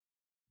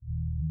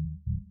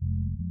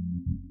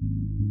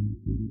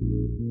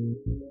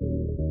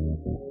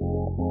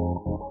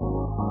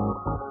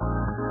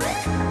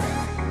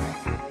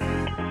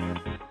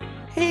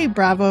Hey,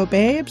 Bravo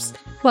babes.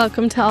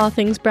 Welcome to All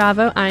Things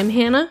Bravo. I'm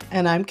Hannah.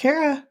 And I'm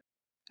Kara.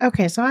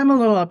 Okay, so I'm a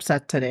little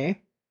upset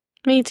today.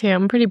 Me too.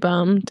 I'm pretty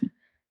bummed.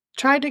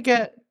 Tried to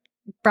get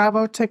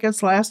Bravo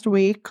tickets last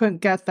week,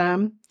 couldn't get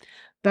them.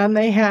 Then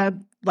they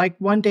had like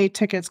one-day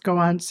tickets go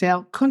on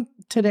sale. Couldn't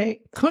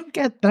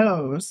get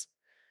those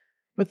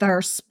with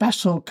our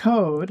special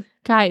code.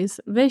 Guys,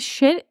 this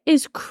shit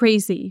is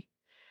crazy.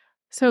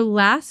 So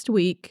last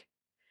week,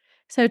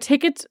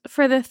 tickets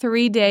for the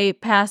 3-day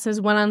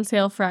passes went on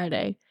sale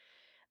Friday.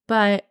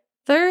 But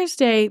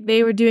Thursday,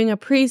 they were doing a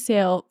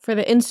pre-sale for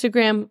the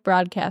Instagram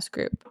broadcast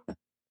group.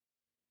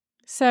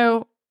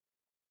 So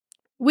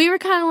we were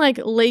kind of like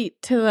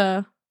late to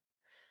the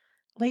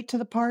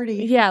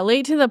party. Yeah,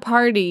 late to the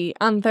party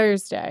on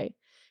Thursday.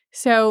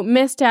 So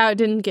missed out,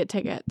 didn't get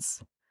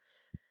tickets.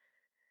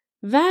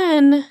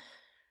 Then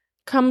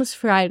comes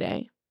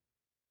Friday.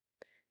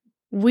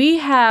 We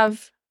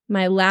have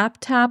my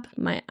laptop,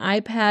 my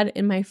iPad,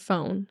 and my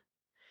phone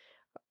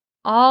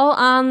all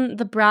on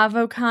the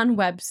BravoCon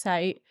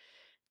website.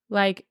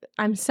 Like,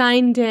 I'm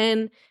signed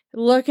in,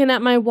 looking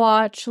at my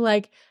watch,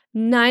 like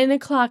 9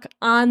 o'clock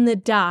on the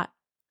dot.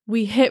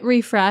 We hit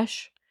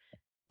refresh.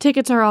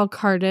 Tickets are all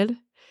carded.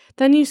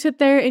 Then you sit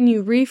there and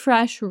you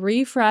refresh.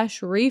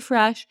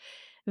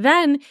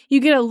 Then you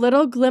get a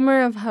little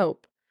glimmer of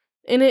hope.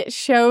 And it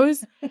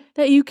shows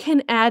that you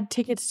can add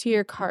tickets to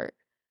your cart.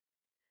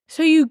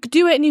 So you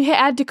do it and you hit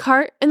add to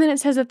cart, and then it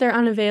says that they're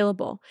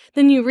unavailable.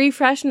 Then you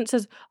refresh and it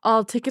says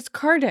all tickets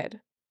carded.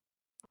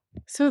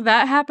 So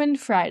that happened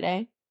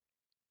Friday.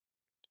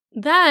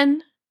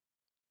 Then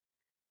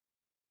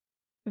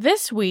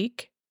this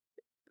week,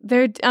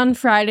 on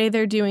Friday,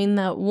 they're doing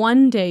the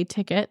 1-day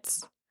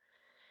tickets.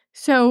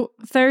 So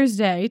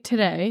Thursday,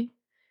 today,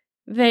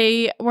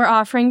 they were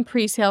offering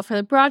pre-sale for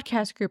the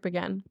broadcast group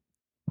again.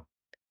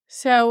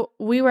 So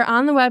we were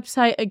on the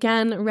website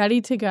again, ready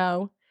to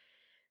go.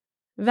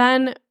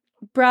 Then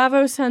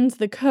Bravo sends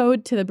the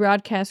code to the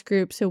broadcast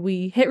group. So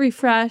we hit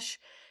refresh,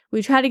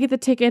 we try to get the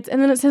tickets, and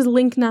then it says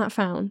link not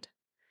found.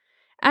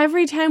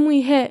 Every time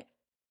we hit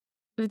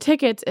the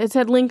tickets, it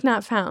said link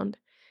not found.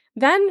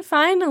 Then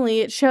finally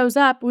it shows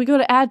up. We go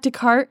to add to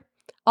cart,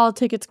 all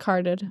tickets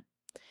carded. And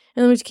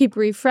then we just keep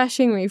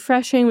refreshing.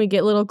 We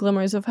get little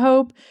glimmers of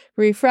hope,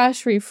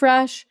 refresh,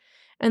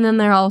 and then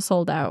they're all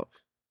sold out.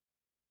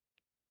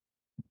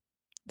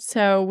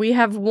 So we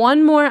have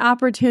one more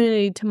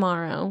opportunity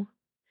tomorrow,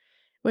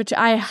 which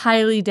I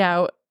highly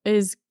doubt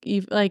is,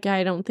 like,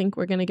 I don't think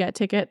we're going to get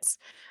tickets.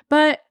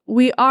 But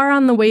we are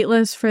on the wait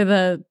list for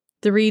the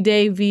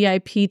 3-day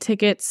VIP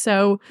tickets,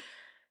 so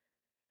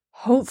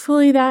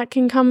hopefully that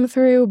can come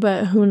through,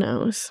 but who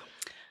knows?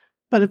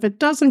 But if it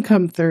doesn't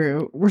come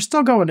through, we're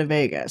still going to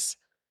Vegas.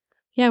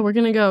 Yeah, we're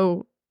going to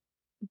go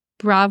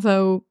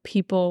Bravo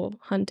people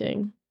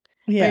hunting.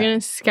 Yeah. We're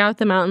going to scout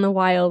them out in the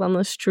wild on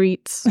the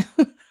streets.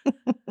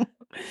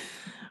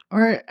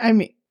 Or, I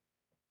mean,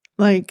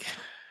 like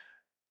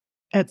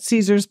at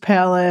Caesar's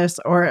Palace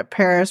or at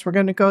Paris, we're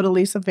going to go to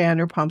Lisa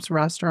Vanderpump's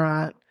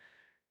restaurant.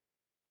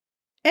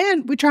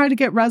 And we try to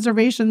get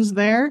reservations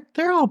there.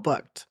 They're all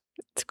booked.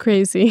 It's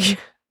crazy.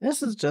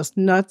 This is just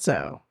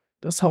nutso,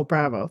 this whole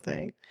Bravo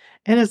thing.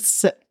 And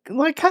it's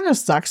like kind of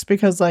sucks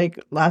because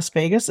like Las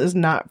Vegas is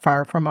not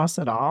far from us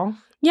at all.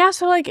 Yeah,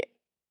 so like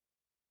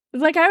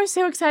I was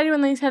so excited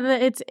when they said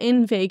that it's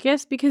in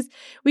Vegas because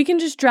we can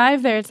just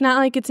drive there. It's not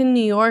like it's in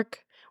New York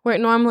where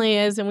it normally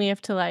is and we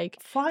have to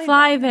like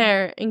fly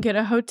there and get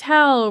a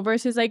hotel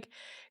versus like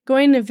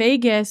going to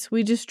Vegas.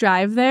 We just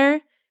drive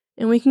there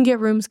and we can get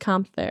rooms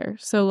comped there.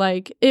 So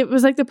like it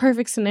was like the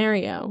perfect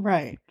scenario.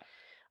 Right.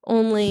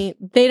 Only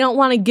they don't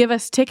want to give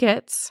us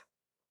tickets.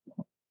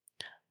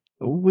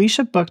 We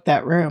should book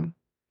that room.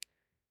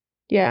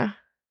 Yeah,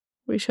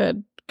 we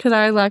should. Because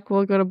our luck,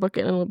 we'll go to book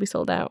it and it'll be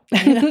sold out.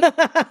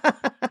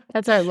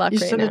 That's our luck right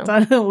now. You should have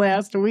done it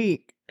last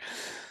week.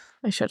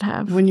 I should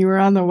have. When you were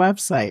on the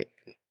website.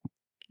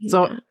 Yeah.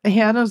 So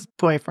Hannah's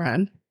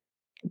boyfriend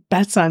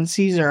bets on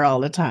Caesar all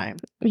the time.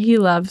 He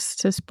loves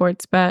to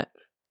sports bet.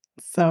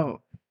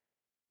 So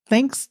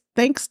thanks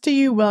to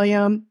you,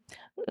 William.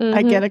 Mm-hmm.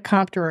 I get a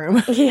comped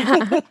room.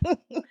 Yeah.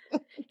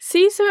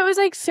 See, so it was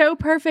like so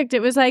perfect.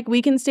 It was like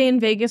we can stay in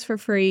Vegas for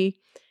free.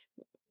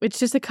 It's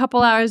just a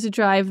couple hours to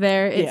drive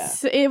there.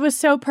 It was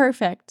so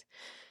perfect.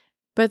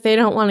 But they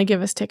don't want to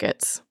give us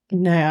tickets.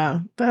 Yeah,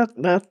 that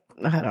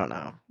I don't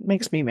know.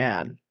 Makes me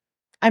mad.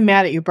 I'm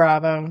mad at you,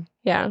 Bravo.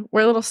 Yeah,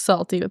 we're a little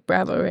salty with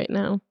Bravo right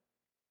now.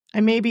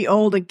 I may be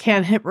old and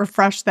can't hit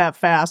refresh that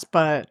fast,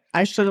 but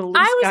I should have.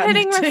 I was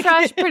hitting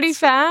refresh pretty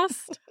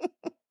fast.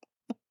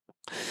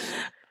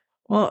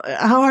 Well,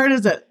 how hard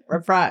is it?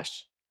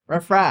 Refresh.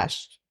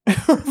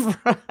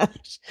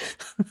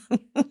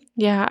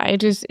 Yeah,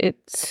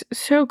 it's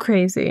so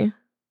crazy.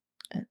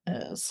 It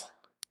is.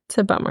 It's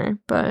a bummer,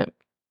 but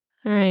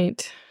all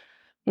right.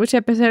 Which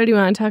episode do you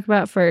want to talk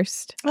about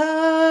first?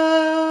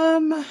 I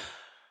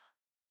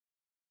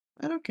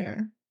don't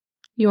care.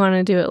 You want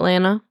to do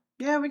Atlanta?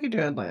 Yeah, we could do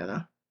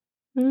Atlanta.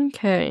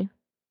 Okay.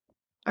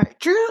 All right.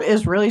 Drew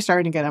is really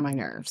starting to get on my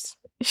nerves.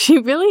 She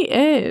really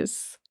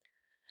is.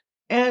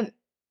 And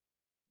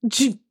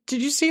did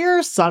you see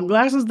her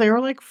sunglasses? They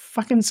were like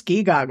fucking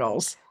ski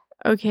goggles.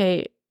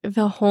 Okay.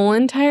 The whole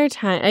entire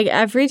time, like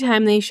every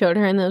time they showed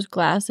her in those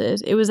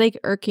glasses, it was like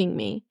irking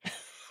me.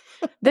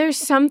 There's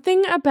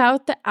something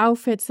about the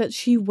outfits that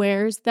she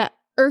wears that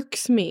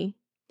irks me.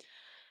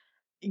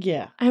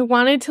 Yeah. I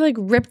wanted to like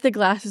rip the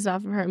glasses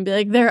off of her and be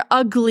like, they're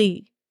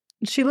ugly.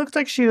 She looked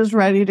like she was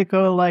ready to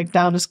go like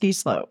down a ski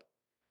slope.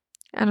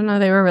 I don't know.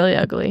 They were really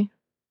ugly.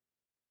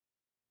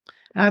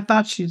 And I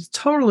thought she's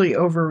totally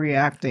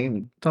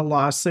overreacting the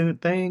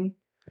lawsuit thing.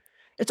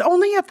 It's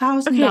only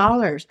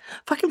 $1,000.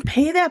 Fucking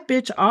pay that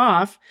bitch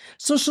off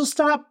so she'll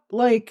stop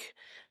like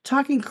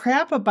talking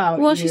crap about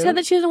you. Well, she said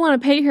that she doesn't want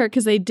to pay her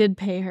because they did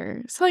pay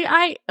her. So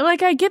I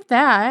get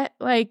that.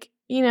 Like,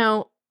 you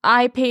know,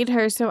 I paid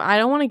her, so I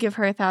don't want to give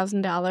her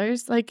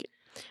 $1,000. Like,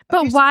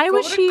 but okay, so why go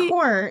would to she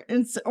court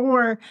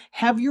or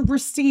have your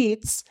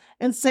receipts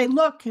and say,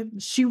 look,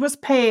 she was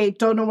paid.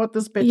 Don't know what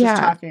this bitch is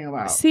talking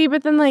about. See,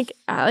 but then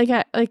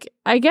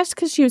I guess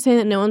because she was saying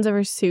that no one's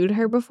ever sued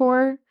her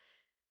before.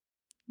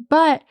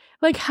 But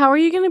like, how are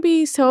you going to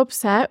be so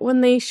upset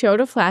when they showed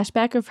a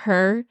flashback of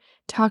her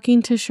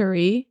talking to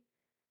Sheree?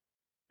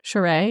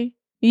 Sheree?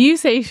 You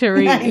say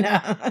Sheree. I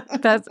know.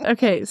 That's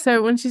okay.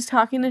 So when she's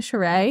talking to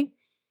Sheree,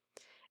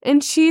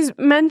 and she's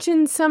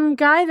mentioned some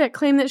guy that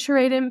claimed that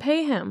Sheree didn't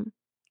pay him.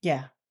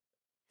 Yeah.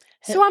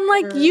 So I'm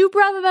like, you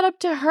brought that up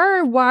to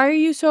her. Why are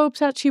you so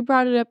upset she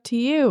brought it up to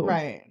you?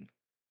 Right.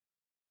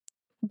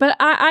 But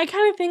I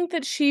kind of think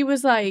that she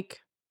was like,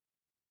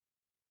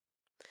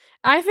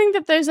 I think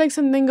that there's like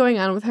something going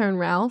on with her and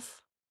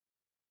Ralph.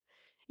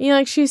 You know,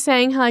 like she's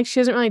saying how like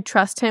she doesn't really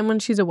trust him when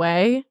she's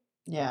away.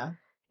 Yeah.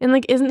 And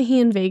like, isn't he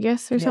in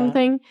Vegas or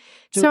something?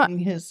 Doing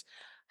his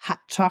hot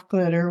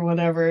chocolate or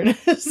whatever it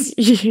is.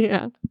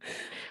 Yeah.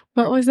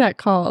 What was that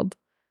called?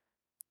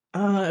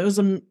 It was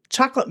a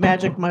chocolate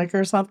magic mic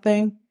or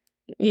something.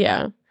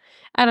 Yeah.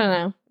 I don't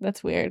know.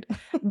 That's weird.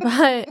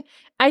 But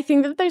I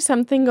think that there's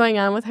something going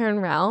on with her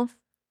and Ralph.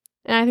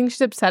 And I think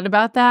she's upset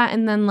about that.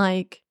 And then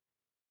like,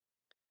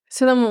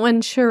 so then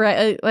when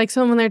Sheree, like,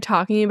 so when they're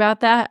talking about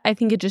that, I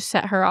think it just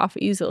set her off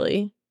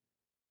easily.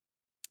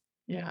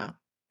 Yeah.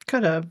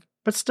 Could have.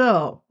 But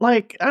still,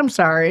 like, I'm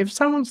sorry. If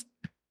someone's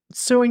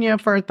suing you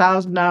for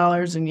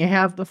 $1,000 and you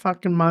have the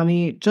fucking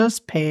money,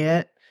 just pay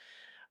it.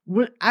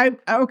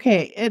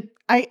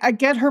 I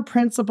get her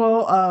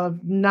principle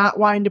of not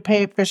wanting to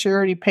pay it because she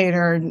already paid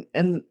her,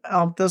 and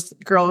all this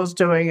girl is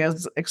doing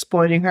is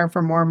exploiting her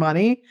for more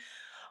money.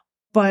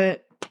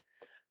 But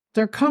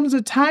there comes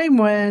a time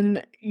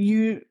when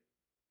you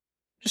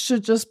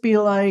should just be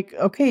like,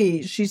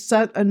 okay, she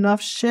set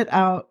enough shit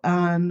out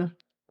on.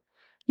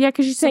 Yeah,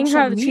 because she's saying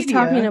how she's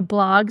talking to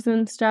blogs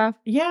and stuff.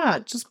 Yeah,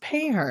 just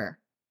pay her.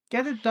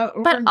 Get it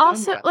done. But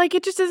also, like,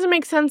 it just doesn't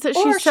make sense that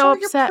she's so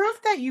upset. Your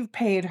proof that you've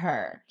paid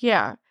her.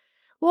 Yeah.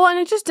 Well, and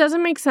it just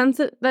doesn't make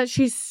sense that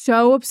she's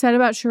so upset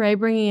about Sheree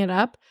bringing it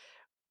up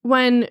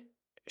when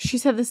she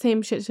said the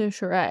same shit to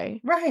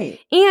Sheree. Right.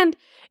 And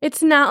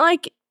it's not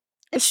like...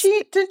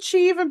 Did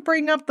she even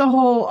bring up the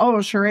whole,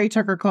 Sheree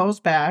took her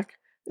clothes back?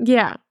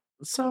 Yeah.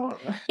 So...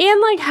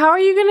 And, like, how are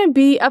you going to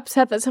be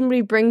upset that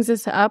somebody brings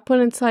this up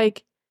when it's,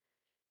 like,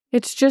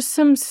 it's just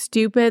some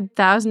stupid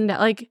 $1,000...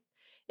 Like,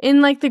 in,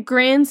 like, the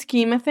grand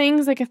scheme of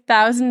things, like,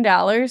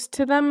 $1,000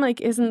 to them, like,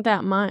 isn't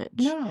that much.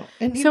 No.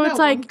 And so it's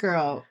like... One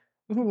girl,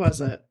 who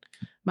was it?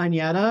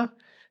 Manetta?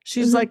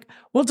 She's like,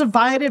 we'll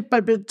divide it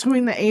but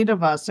between the 8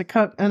 of us.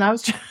 And I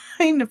was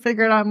trying to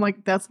figure it out. I'm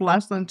like, that's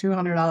less than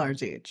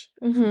 $200 each.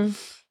 Mm-hmm.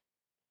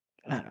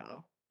 I don't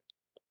know.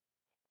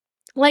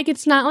 Like,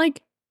 it's not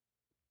like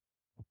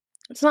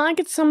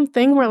it's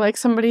something where, like,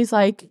 somebody's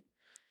like,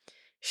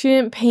 she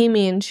didn't pay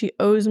me and she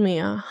owes me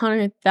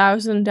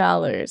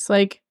 $100,000.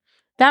 Like,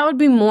 that would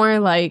be more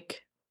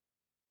like,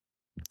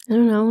 I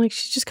don't know, like,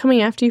 she's just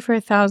coming after you for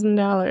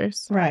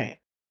 $1,000. Right.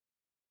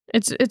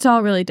 It's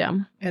all really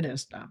dumb. It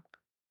is dumb.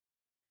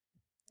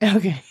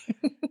 Okay.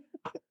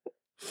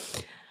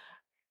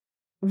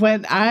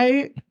 When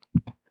I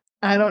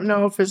don't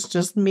know if it's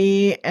just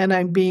me and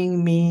I'm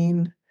being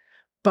mean,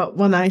 but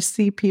when I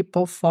see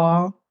people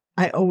fall,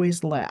 I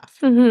always laugh.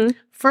 Mm-hmm.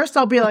 First,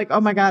 I'll be like,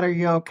 oh my God, are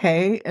you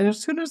okay? And as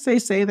soon as they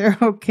say they're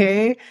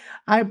okay,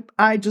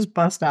 I just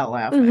bust out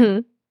laughing. Mm-hmm.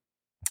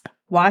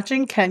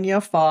 Watching Kenya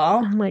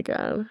fall. Oh my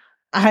God.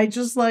 I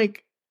just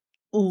like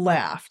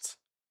laughed.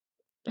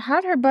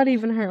 How'd her butt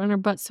even hurt when her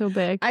butt's so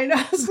big? I know.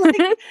 I was like,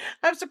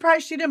 I'm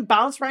surprised she didn't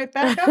bounce right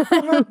back up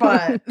from her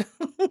butt.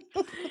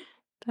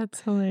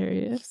 That's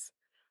hilarious.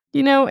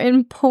 You know,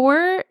 and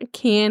poor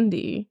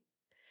Candy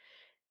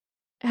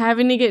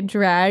having to get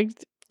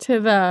dragged to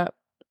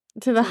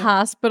the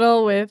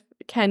hospital with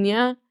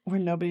Kenya. Where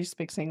nobody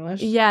speaks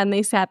English. Yeah, and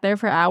they sat there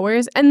for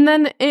hours. And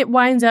then it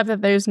winds up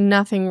that there's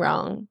nothing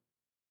wrong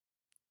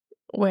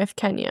with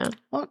Kenya.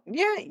 Well,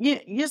 yeah,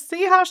 you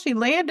see how she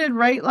landed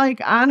right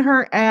like on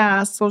her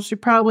ass, so she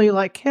probably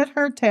like hit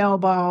her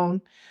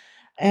tailbone,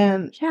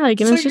 and yeah, like,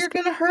 so you're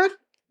gonna hurt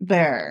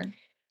there.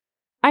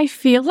 I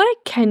feel like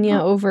Kenya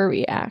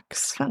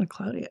overreacts. Kind of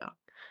cloudy out.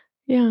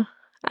 Yeah.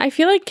 I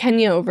feel like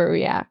Kenya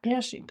overreacts. Yeah,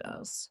 she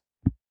does.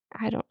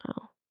 I don't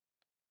know.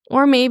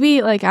 Or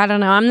maybe, like, I don't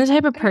know. I'm the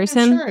type of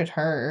person. I'm sure it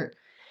hurt.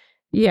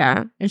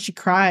 Yeah. And she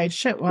cried.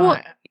 Shit,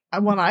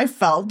 when I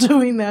felt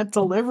doing that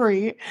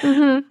delivery,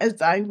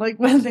 as I like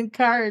went in the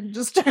car and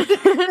just started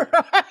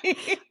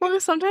crying. Well,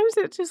 sometimes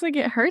it just like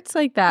it hurts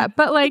like that.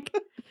 But like,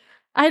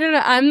 I don't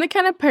know. I'm the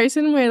kind of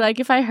person where like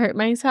if I hurt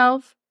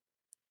myself,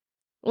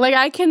 like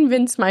I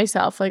convince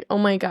myself like, oh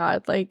my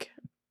God, like,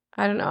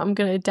 I don't know, I'm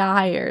gonna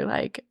die or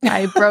like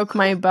I broke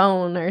my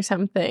bone or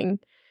something.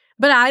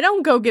 But I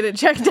don't go get it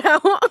checked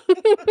out.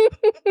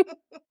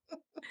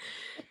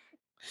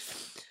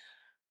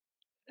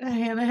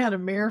 Hannah had a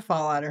mirror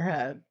fall on her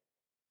head.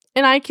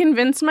 And I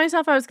convinced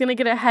myself I was going to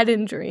get a head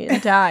injury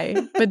and die.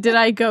 But did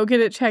I go get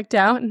it checked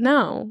out?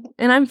 No.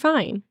 And I'm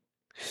fine.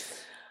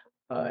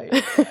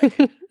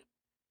 That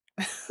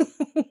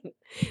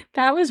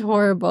was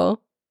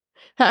horrible.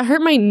 That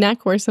hurt my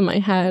neck worse than my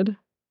head.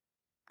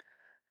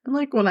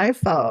 Like when I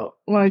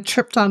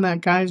tripped on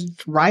that guy's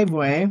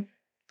driveway,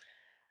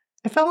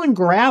 I fell in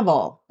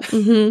gravel.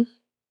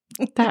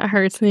 That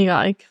hurts when you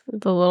got like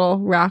the little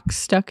rock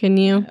stuck in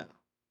you. Yeah.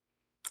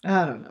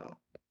 I don't know.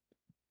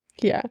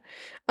 Yeah.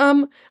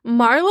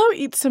 Marlo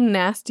eats some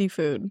nasty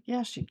food.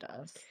 Yeah, she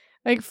does.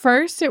 Like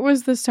first it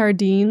was the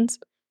sardines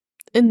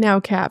and now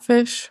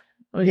catfish.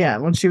 Well, yeah,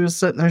 when she was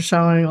sitting there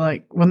showing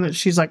like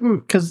she's like,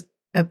 because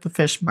at the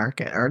fish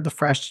market or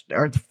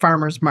the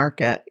farmer's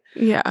market.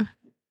 Yeah.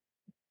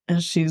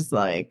 And she's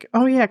like,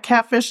 oh yeah,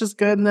 catfish is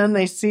good. And then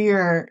they see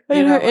her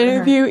in her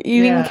interview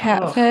eating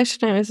catfish.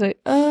 And I was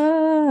like,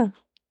 To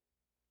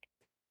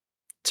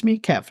me,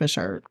 catfish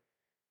are,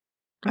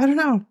 I don't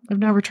know. I've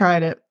never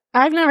tried it.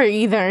 I've never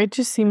either. It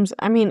just seems,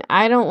 I mean,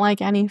 I don't like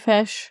any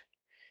fish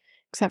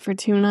except for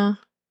tuna.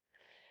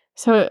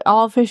 So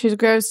all fish is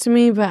gross to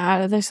me,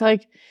 but there's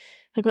like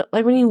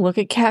when you look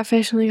at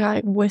catfish and they got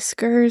like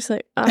whiskers,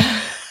 like,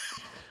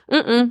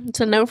 it's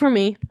a no for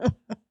me.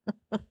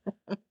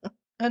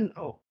 And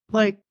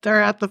like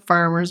they're at the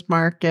farmer's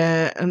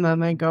market and then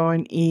they go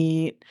and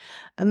eat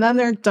and then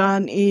they're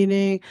done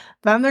eating.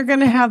 Then they're going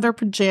to have their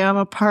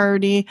pajama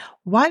party.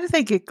 Why do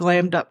they get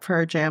glammed up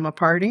for a pajama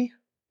party?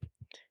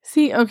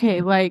 See,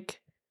 okay,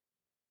 like,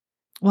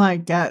 well,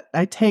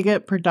 I take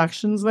it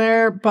production's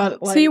there,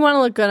 but like, so you want to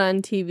look good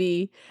on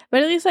TV,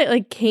 but at least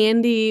like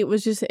Candy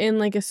was just in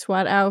like a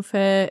sweat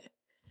outfit.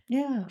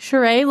 Yeah.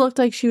 Sheree looked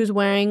like she was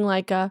wearing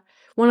like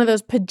one of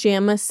those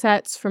pajama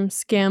sets from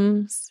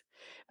Skims.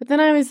 But then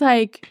I was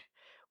like,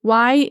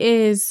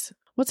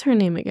 what's her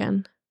name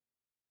again?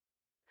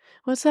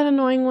 What's that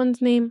annoying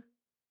one's name?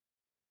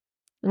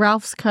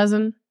 Ralph's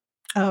cousin.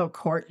 Oh,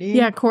 Courtney.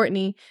 Yeah,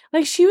 Courtney.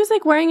 Like she was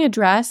like wearing a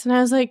dress and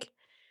I was like,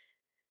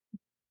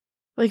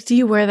 do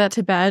you wear that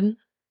to bed?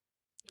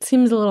 It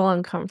seems a little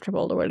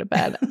uncomfortable to wear to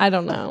bed. I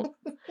don't know.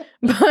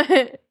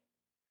 But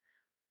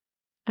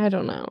I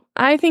don't know.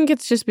 I think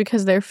it's just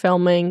because they're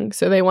filming,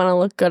 so they want to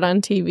look good on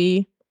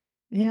TV.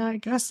 Yeah, I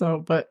guess so.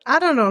 But I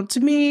don't know. To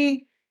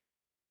me,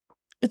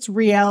 it's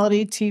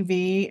reality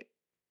TV.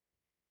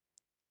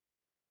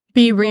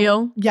 Be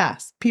real.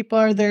 Yes. People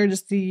are there to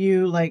see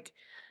you, like,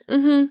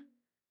 be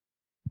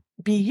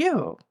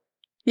you.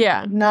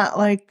 Yeah. Not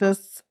like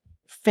this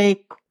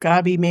fake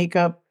gobby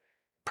makeup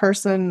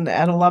person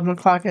at 11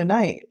 o'clock at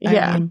night.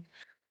 I mean,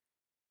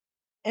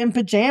 in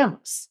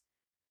pajamas.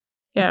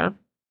 Yeah.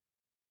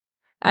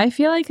 I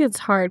feel like it's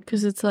hard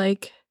because it's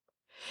like,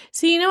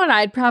 see, you know what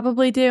I'd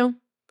probably do?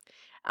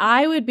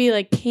 I would be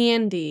like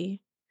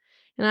Candy,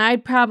 and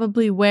I'd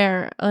probably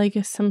wear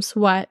like some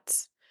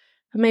sweats.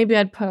 Maybe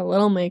I'd put a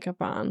little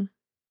makeup on.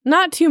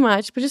 Not too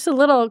much, but just a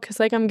little because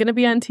like I'm going to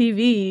be on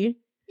TV.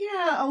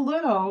 Yeah, a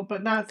little,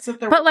 but not sit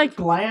there but with like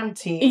glam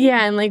team.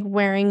 Yeah, and like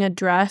wearing a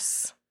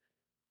dress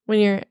when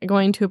you're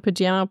going to a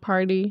pajama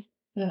party.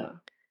 Yeah.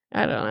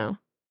 I don't know.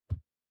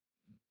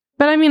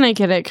 But I mean, I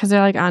get it because they're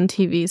like on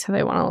TV, so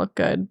they want to look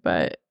good.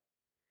 But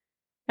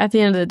at the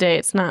end of the day,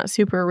 it's not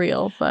super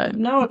real. But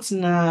no, it's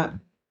not.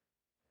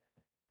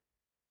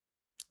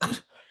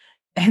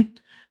 And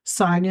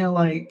Sonia,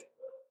 like,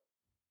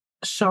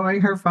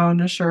 showing her phone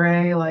to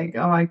Sheree, like,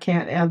 oh, I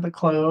can't add the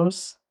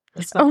clothes.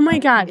 Oh my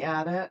God.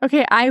 Add it.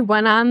 Okay, I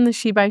went on the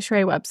She by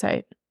Sheree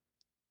website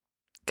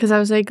because I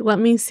was like, let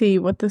me see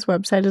what this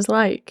website is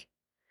like.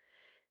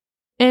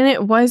 And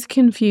it was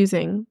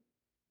confusing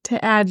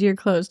to add your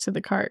clothes to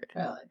the cart.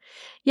 Really?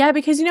 Yeah,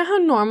 because you know how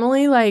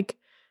normally, like,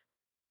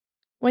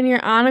 when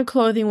you're on a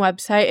clothing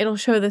website, it'll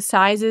show the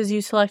sizes,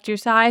 you select your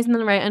size, and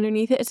then right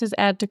underneath it, it says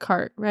add to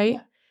cart, right?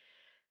 Yeah.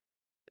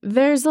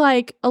 There's,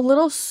 like, a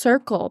little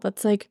circle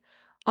that's, like,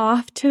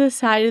 off to the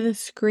side of the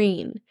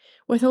screen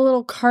with a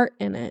little cart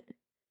in it.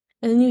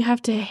 And then you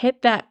have to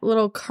hit that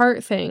little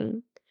cart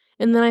thing,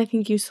 and then I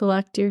think you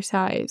select your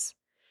size.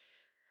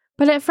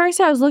 But at first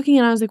I was looking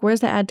and I was like,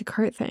 where's the add to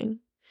cart thing?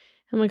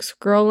 I'm like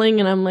scrolling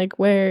and I'm like,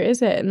 where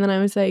is it? And then I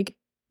was like,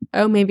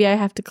 oh, maybe I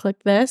have to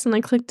click this. And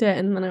I clicked it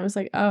and then I was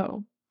like,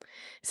 oh.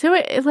 So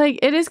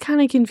it is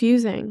kind of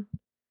confusing.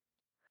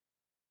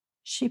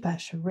 She by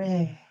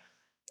Sheree.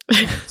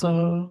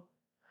 So,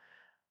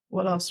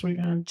 what else are we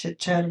gonna chit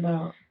chat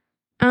about?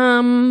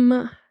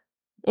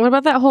 What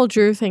about that whole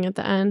Drew thing at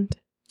the end?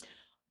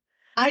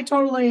 I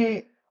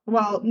totally,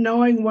 well,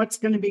 knowing what's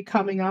going to be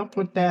coming up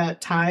with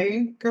that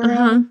Thai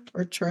girl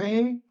or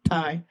Trey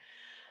Thai,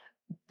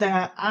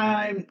 that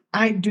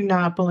I do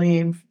not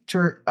believe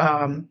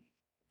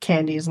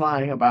Candy's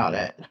lying about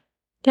it.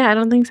 Yeah, I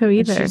don't think so And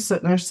either. she's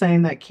sitting there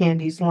saying that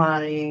Candy's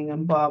lying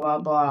and blah blah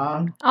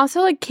blah.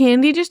 Also, like,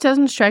 Candy just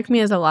doesn't strike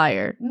me as a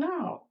liar.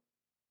 No.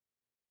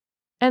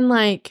 And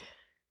like,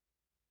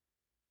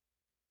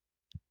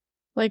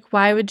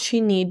 why would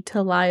she need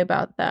to lie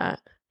about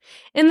that?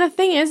 And the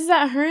thing is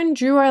that her and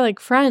Drew are, like,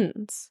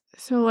 friends.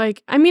 So,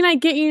 like, I mean, I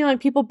get, you know, like,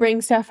 people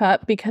bring stuff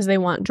up because they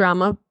want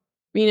drama.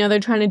 You know, they're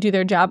trying to do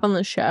their job on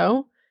the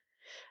show.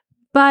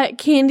 But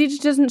Candy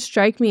just doesn't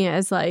strike me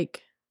as,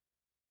 like,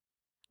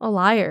 a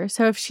liar.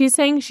 So if she's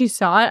saying she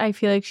saw it, I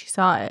feel like she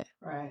saw it.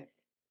 Right.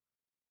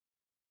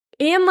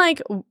 And,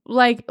 like,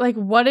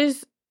 what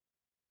is...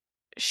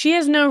 She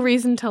has no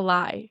reason to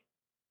lie.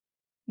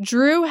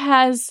 Drew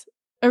has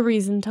a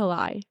reason to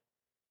lie.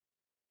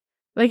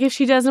 Like, if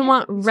she doesn't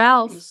want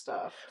Ralph...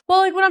 Stuff. Well,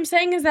 like, what I'm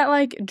saying is that,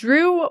 like,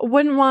 Drew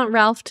wouldn't want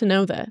Ralph to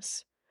know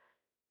this.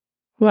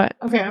 What?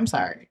 Okay, I'm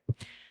sorry.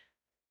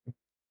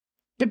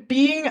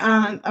 Being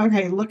on...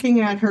 Okay,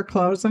 looking at her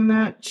clothes and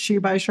that, She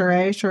by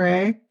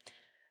Sheree,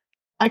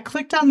 I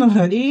clicked on the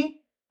hoodie.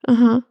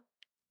 Uh-huh.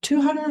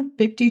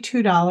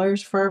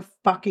 $252 for a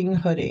fucking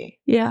hoodie.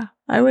 Yeah,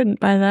 I wouldn't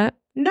buy that.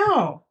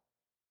 No.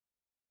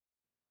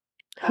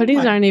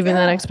 Hoodies aren't even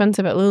that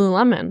expensive at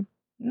Lululemon.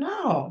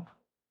 No.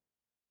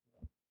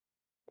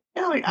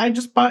 Yeah, like, I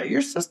just bought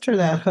your sister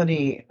that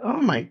hoodie. Oh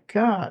my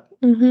God.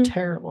 Mm-hmm.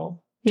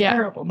 Terrible. Yeah.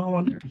 Terrible. No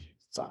wonder she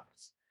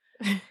sucks.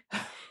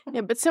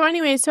 Yeah, but so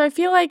anyway, so I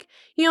feel like,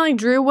 you know, like,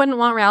 Drew wouldn't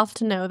want Ralph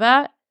to know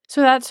that. So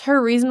that's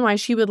her reason why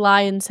she would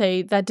lie and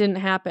say that didn't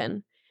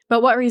happen.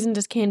 But what reason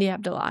does Candy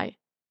have to lie?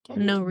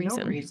 No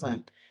reason. No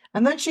reason.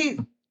 And then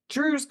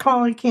Drew's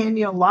calling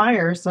Candy a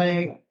liar,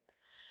 saying,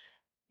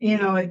 you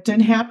know, it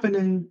didn't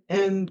happen.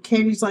 And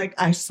Candy's like,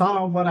 I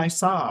saw what I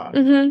saw.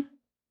 Mm-hmm.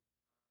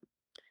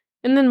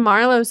 And then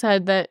Marlo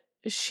said that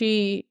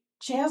she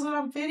has it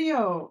on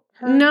video.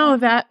 No,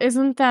 that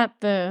isn't that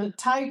the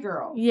Thai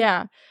girl.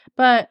 Yeah.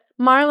 But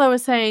Marlo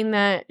was saying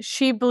that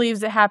she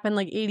believes it happened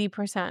like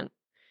 80%.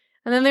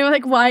 And then they were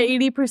like, why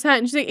 80%?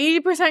 And she's like,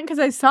 80% because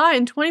I saw it,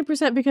 and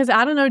 20% because,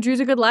 I don't know, Drew's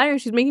a good liar.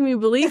 She's making me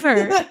believe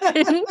her.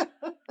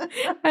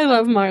 I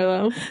love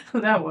Marlo.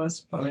 That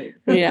was funny.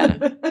 Yeah.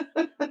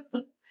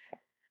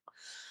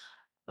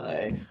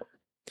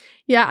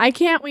 Yeah, I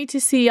can't wait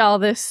to see all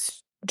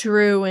this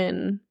Drew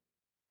and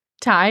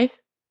Ty.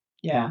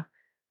 Yeah.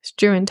 It's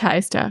Drew and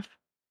Ty stuff.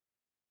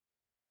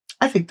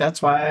 I think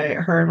that's why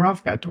her and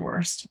Ralph got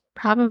divorced.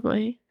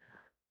 Probably.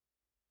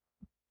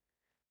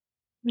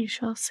 We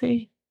shall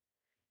see.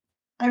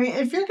 I mean,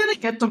 if you're going to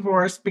get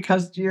divorced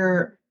because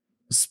your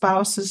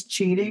spouse is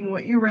cheating,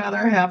 would you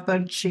rather have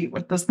them cheat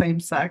with the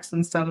same sex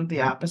instead of the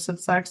opposite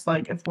sex?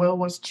 Like, if Will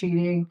was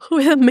cheating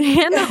with a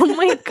man? Oh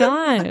my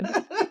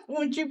God.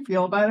 Would you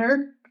feel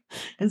better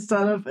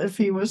instead of if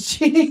he was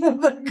cheating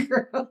with a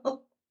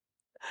girl?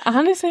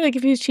 Honestly, like,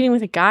 if he was cheating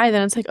with a guy,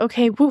 then it's like,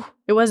 okay, woo,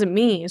 it wasn't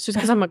me. It's just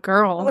because I'm a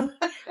girl.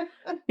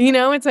 You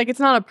know, it's like, it's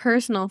not a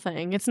personal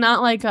thing. It's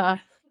not like a,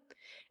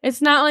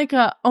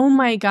 oh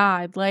my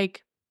God,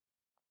 like,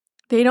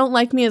 they don't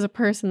like me as a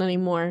person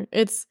anymore.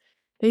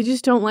 They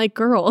just don't like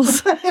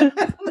girls.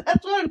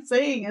 That's what I'm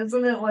saying,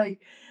 isn't it?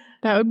 Like,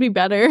 that would be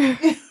better.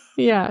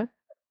 Yeah.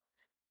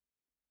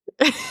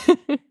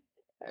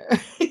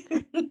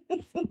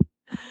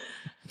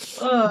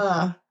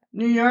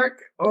 New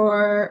York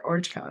or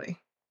Orange County?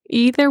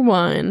 Either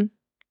one.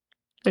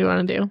 What do you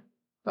want to do?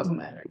 Doesn't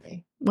matter to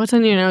me. What's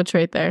on your notes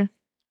right there?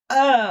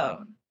 Oh,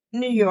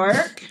 New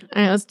York.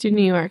 All right, let's do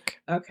New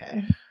York.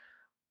 Okay.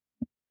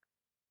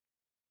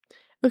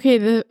 Okay,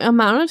 the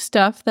amount of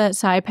stuff that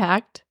Sai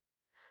packed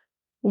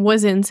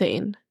was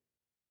insane.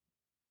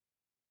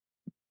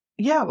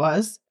 Yeah, it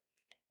was.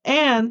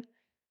 And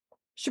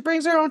she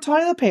brings her own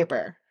toilet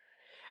paper.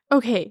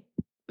 Okay,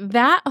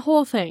 that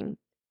whole thing,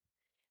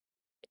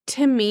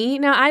 to me,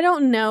 now I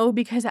don't know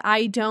because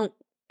I don't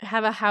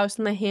have a house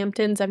in the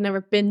Hamptons. I've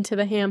never been to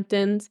the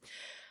Hamptons.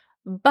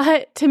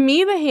 But to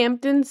me, the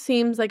Hamptons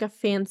seems like a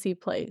fancy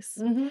place.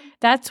 Mm-hmm.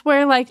 That's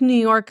where, like, New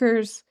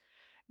Yorkers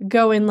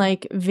go in,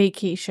 like,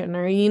 vacation,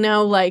 or, you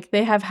know, like,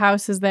 they have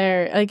houses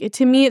there. Like,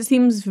 to me, it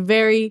seems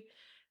very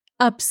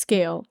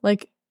upscale.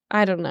 Like,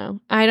 I don't know.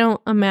 I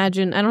don't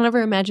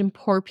ever imagine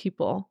poor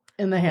people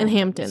in the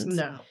Hamptons.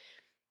 No.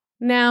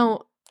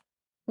 Now,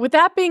 with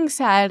that being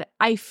said,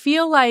 I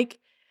feel like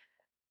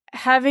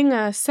having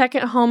a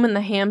second home in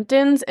the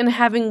Hamptons and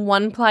having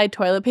one-ply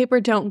toilet paper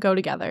don't go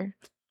together.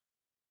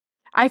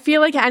 I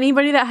feel like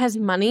anybody that has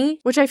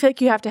money, which I feel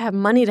like you have to have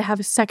money to have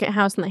a second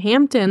house in the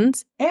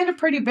Hamptons. And a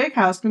pretty big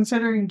house,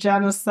 considering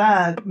Jenna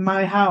said,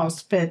 my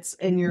house fits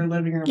in your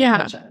living room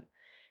kitchen.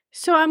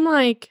 So I'm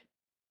like,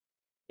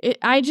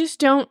 I just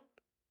don't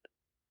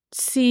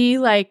see,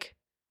 like,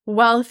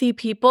 wealthy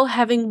people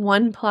having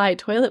one-ply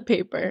toilet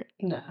paper.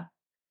 No.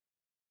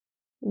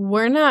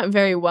 We're not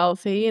very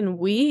wealthy, and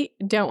we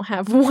don't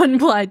have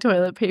one-ply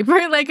toilet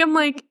paper. Like, I'm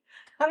like,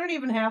 I don't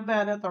even have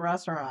that at the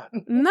restaurant.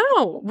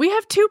 no, we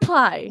have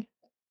two-ply.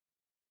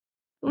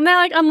 Now,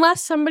 like,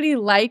 unless somebody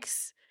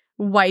likes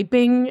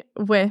wiping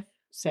with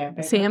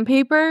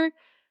sandpaper,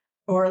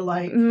 or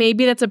like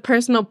maybe that's a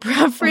personal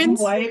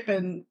preference. Wipe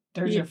and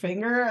there's your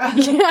finger.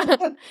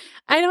 Yeah.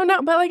 I don't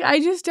know, but like, I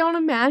just don't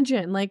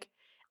imagine. Like,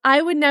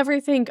 I would never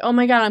think, oh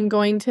my God, I'm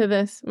going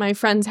to my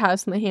friend's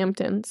house in the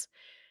Hamptons.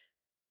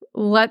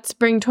 Let's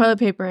bring toilet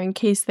paper in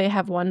case they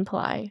have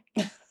one-ply.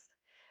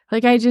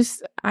 Like, I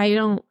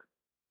don't.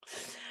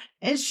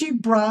 And she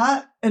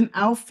brought an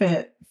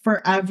outfit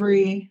for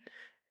every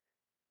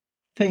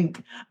thing.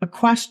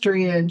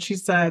 Equestrian, she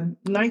said,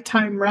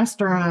 nighttime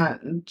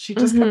restaurant. And she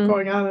just kept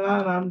going on and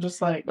on. I'm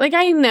just like. Like,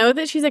 I know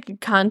that she's like a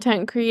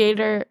content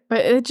creator,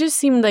 but it just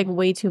seemed like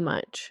way too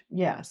much.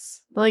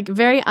 Yes. Like,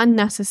 very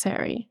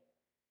unnecessary.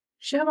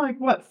 She had like,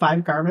 what,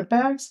 5 garment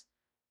bags?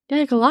 Yeah,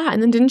 like a lot.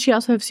 And then didn't she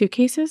also have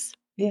suitcases?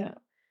 Yeah.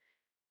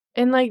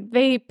 And like,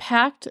 they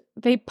piled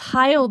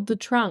the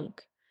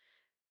trunk.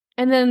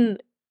 And then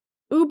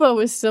Uba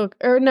was still,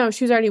 or no,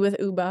 she was already with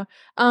Uba.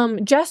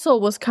 Jessel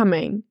was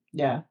coming.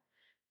 Yeah.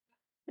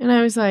 And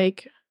I was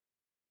like,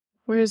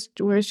 where's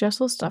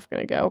Jessel's stuff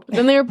gonna go? But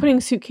then they were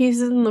putting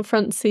suitcases in the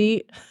front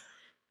seat.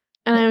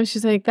 And I was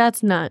just like,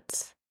 that's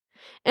nuts.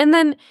 And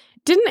then,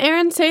 didn't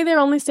Aaron say they're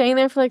only staying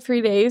there for like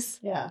 3 days?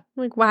 Yeah. I'm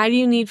like, why do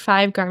you need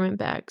 5 garment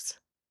bags?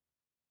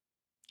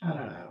 I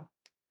don't know.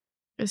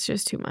 It's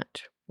just too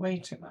much. Way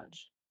too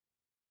much.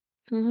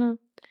 Mm-hmm.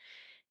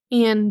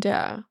 And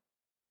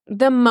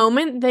the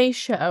moment they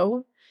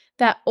show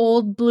that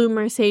old blue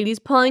Mercedes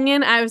pulling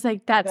in, I was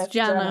like, that's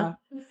Jenna.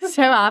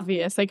 So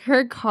obvious. Like,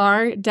 her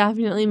car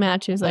definitely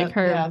matches like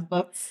her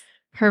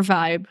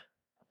vibe.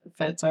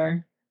 Fits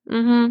her.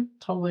 Mm-hmm.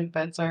 Totally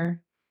fits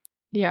her.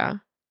 Yeah.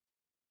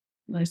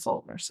 Nice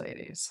old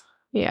Mercedes.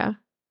 Yeah.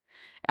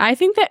 I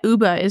think that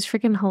Uba is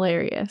freaking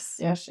hilarious.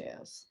 Yeah, she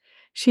is.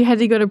 She had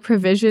to go to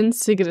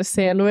Provisions to get a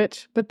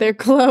sandwich, but they're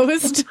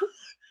closed.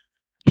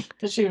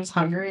 Because she was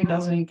hungry and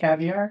doesn't eat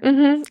caviar?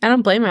 Mm-hmm. I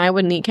don't blame her. I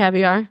wouldn't eat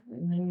caviar.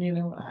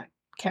 Neither would I.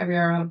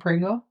 Caviar on a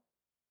Pringle?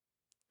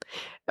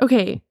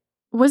 Okay.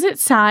 Was it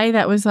Sai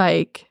that was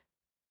like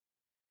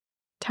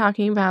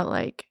talking about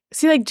like,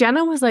 see, like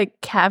Jenna was like,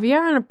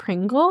 caviar on a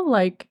Pringle?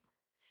 Like,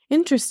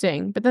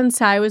 interesting. But then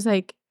Sai was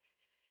like,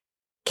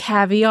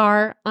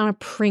 caviar on a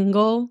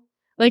Pringle?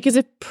 Like, as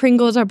if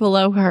Pringles are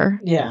below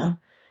her. Yeah.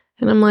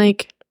 And I'm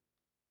like,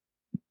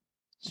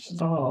 she's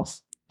a little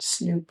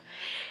snoop.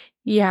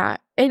 Yeah.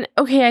 And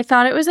okay, I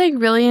thought it was like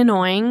really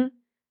annoying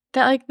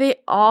that like they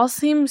all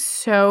seem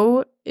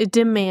so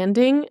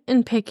demanding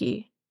and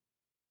picky.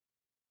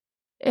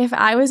 If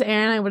I was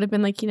Aaron, I would have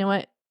been like, you know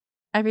what?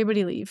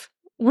 Everybody leave.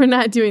 We're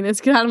not doing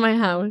this. Get out of my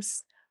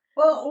house.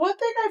 Well, one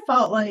thing I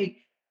felt like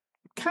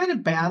kind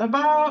of bad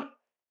about,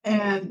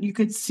 and you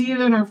could see it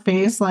in her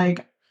face,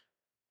 like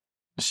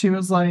she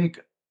was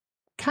like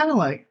kind of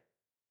like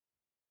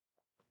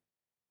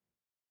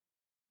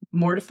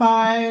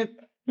mortified,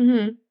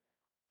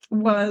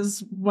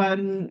 was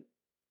when,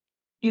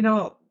 you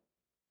know,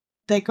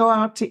 they go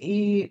out to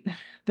eat,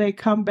 they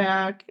come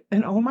back,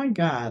 and oh my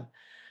God,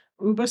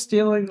 Uba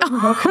stealing the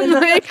Oh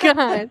my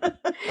God.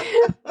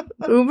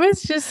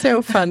 Uba's just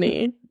so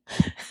funny.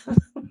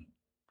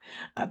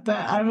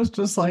 I was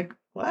just like,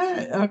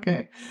 what?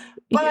 Okay.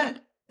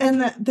 But,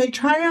 and they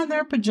try on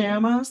their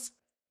pajamas,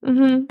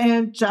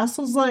 and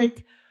Jessel's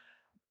like,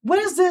 what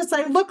is this?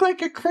 I look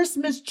like a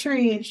Christmas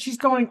tree. And she's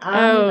going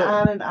on and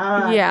on and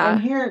on. Yeah.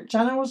 And here,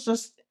 Jenna was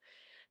just...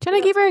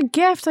 Jenna gave her a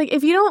gift. Like,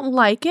 if you don't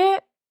like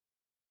it,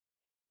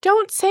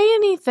 don't say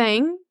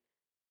anything.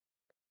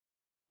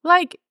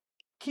 Like...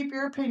 keep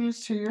your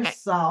opinions to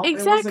yourself.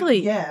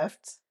 Exactly. It was a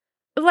gift.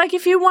 Like,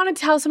 if you want to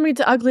tell somebody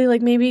it's ugly,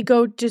 like, maybe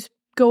go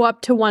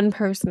up to one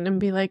person and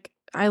be like,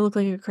 I look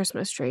like a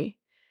Christmas tree.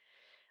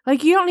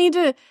 Like, you don't need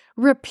to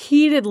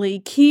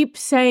repeatedly keep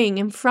saying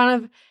in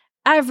front of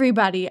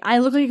everybody, I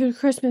look like a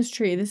Christmas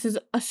tree. This is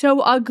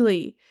so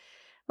ugly.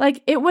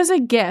 Like, it was a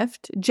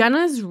gift.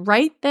 Jenna's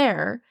right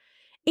there.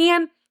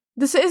 And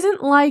this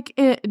isn't like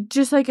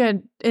just like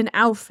an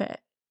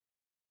outfit.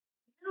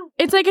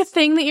 It's like a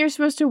thing that you're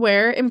supposed to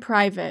wear in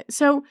private.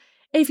 So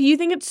if you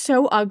think it's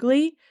so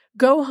ugly,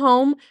 go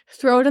home,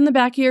 throw it in the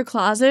back of your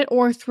closet,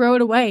 or throw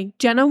it away.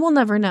 Jenna will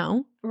never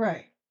know.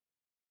 Right.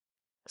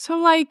 So,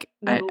 like,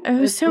 it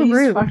was so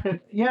rude.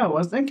 Yeah, it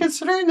was. And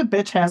considering the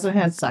bitch hasn't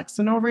had sex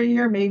in over a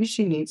year, maybe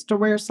she needs to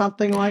wear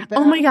something like that.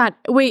 Oh my God.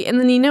 Wait, and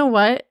then you know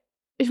what?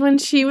 When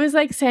she was,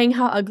 like, saying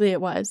how ugly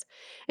it was,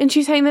 and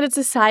she's saying that it's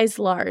a size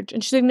large,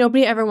 and she's like,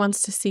 nobody ever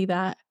wants to see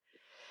that.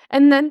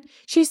 And then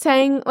she's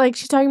saying, like,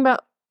 she's talking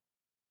about,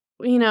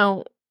 you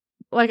know,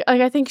 like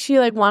I think she,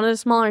 like, wanted a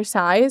smaller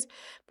size.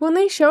 But when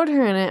they showed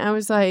her in it, I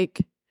was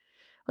like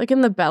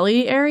in the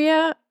belly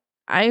area,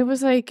 I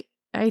was like,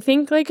 I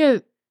think, like,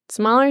 a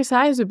smaller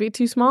size would be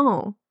too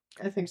small.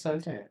 I think so,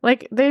 too.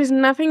 Like, there's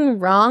nothing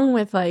wrong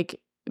with, like,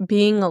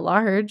 being a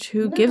large.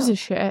 Who gives a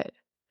shit?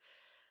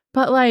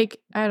 But, like,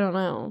 I don't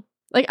know.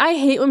 Like, I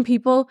hate when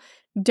people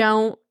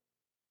don't,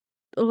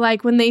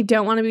 like, when they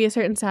don't want to be a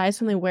certain size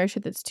when they wear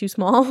shit that's too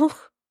small.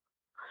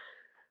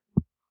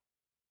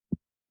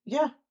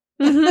 Yeah.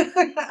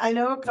 Mm-hmm. I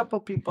know a couple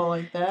people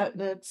like that,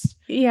 and it's...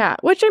 Yeah.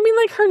 Which, I mean,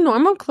 like, her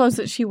normal clothes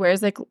that she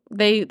wears, like,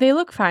 they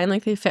look fine.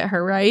 Like, they fit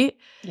her, right?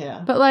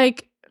 Yeah. But,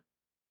 like,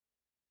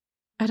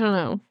 I don't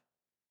know.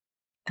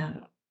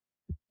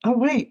 Oh,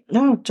 wait.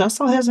 No,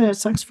 Jessel hasn't had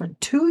sex for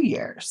 2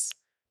 years.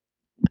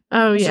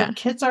 Oh, So yeah.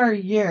 kids are a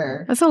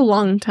year. That's a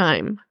long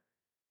time.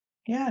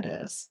 Yeah, it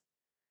is.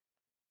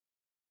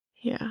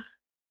 Yeah.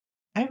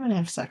 I haven't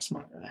had sex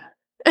more than that.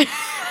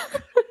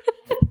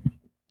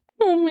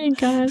 Oh my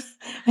gosh.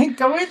 And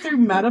going through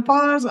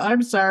menopause,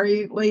 I'm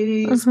sorry,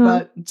 ladies,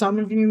 but some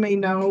of you may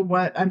know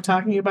what I'm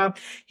talking about.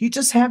 You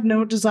just have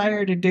no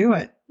desire to do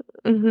it.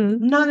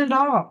 Mm-hmm. None at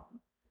all.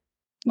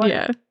 Like,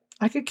 Yeah.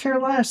 I could care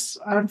less.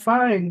 I'm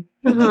fine.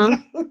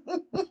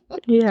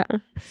 Yeah.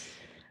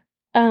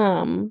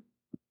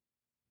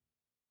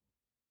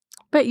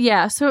 But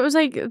yeah, so it was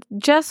like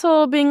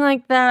Jessel being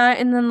like that,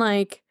 and then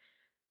like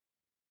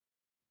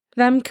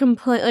some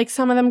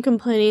of them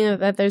complaining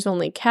that there's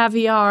only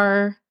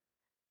caviar,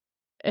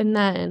 and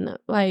then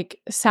like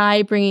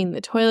Sai bringing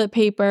the toilet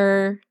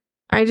paper.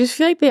 I just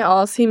feel like they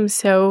all seem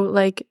so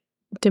like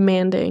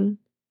demanding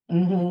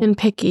and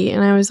picky,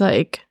 and I was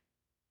like,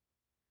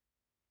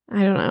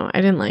 I don't know,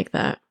 I didn't like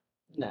that.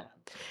 No.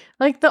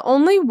 Like the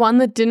only one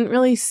that didn't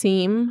really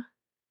seem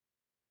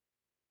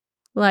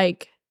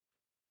like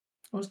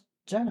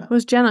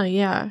Was Jenna,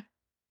 yeah.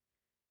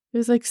 It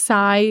was like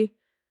Sai,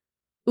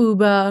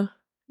 Uba,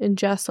 and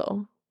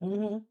Jessel.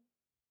 And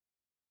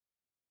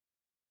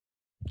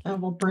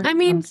we'll bring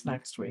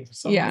next week.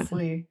 So yeah.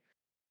 hopefully.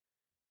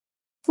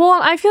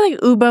 Well, I feel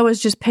like Uba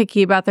was just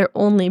picky about there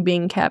only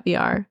being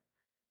caviar.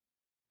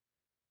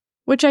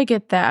 Which I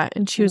get that.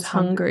 And she was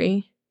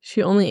hungry.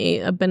 She only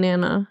ate a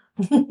banana.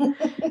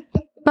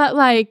 But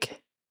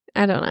like,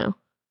 I don't know.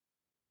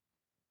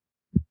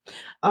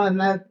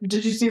 And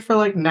did you see for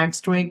like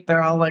next week,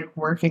 they're all like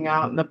working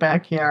out in the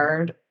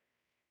backyard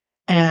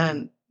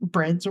and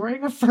Brad's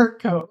wearing a fur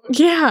coat.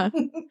 Yeah.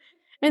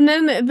 And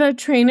then the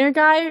trainer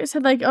guy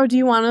said like, oh, do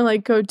you want to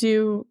like go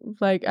do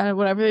like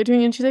whatever they're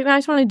doing? And she's like, no, I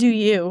just want to do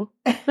you.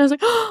 And I was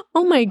like,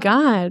 oh my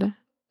God.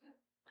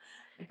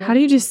 How do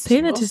you just say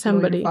that to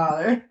somebody?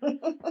 Father.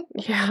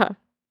 Yeah.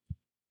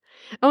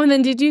 Oh, and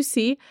then did you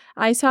see?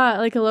 I saw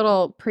like a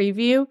little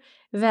preview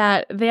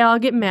that they all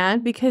get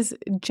mad because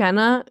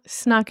Jenna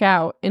snuck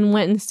out and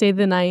went and stayed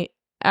the night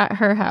at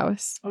her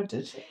house. Oh,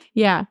 did she?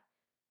 Yeah.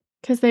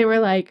 Because they were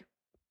like,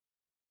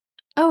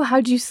 oh,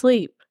 how'd you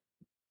sleep?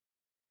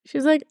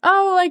 She's like,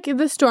 oh, like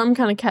the storm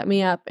kind of kept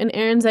me up. And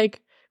Aaron's like,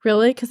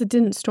 really? Because it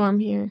didn't storm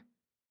here.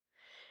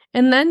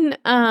 And then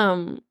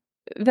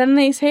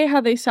they say how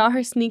they saw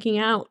her sneaking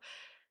out.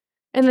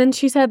 And then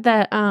she said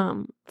that,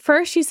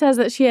 first she says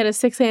that she had a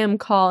 6 a.m.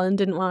 call and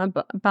didn't want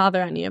to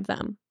bother any of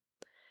them.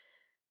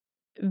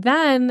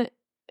 Then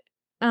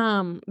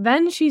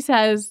she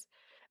says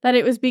that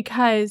it was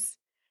because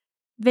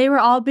they were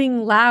all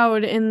being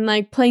loud and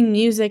like playing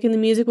music, and the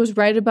music was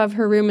right above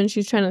her room and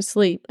she's trying to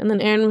sleep. And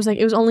then Aaron was like,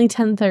 it was only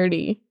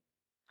 10:30.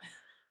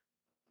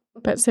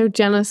 But so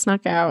Jenna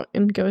snuck out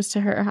and goes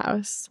to her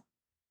house.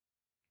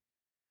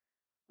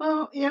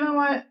 Well, you know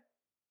what?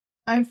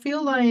 I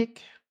feel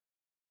like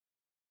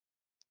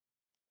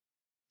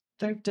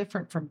they're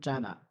different from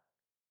Jenna.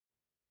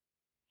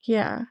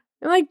 Yeah.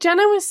 And like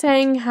Jenna was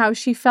saying how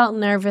she felt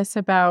nervous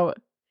about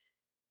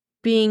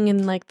being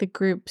in like the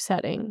group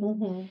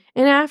setting.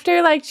 And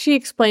after like she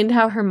explained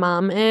how her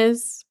mom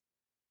is,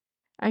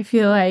 I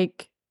feel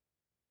like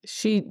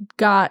she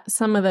got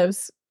some of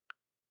those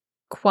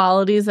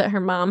qualities that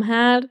her mom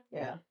had.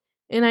 Yeah.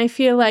 And I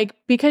feel like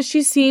because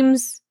she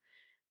seems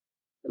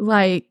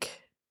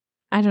like,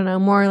 I don't know,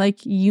 more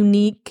like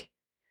unique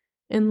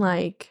and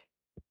like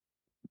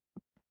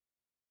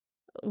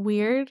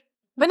weird,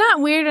 but not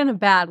weird in a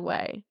bad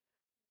way.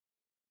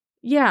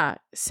 Yeah.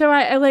 So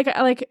I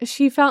like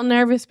she felt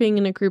nervous being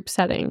in a group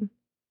setting.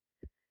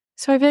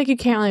 So I feel like you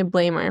can't really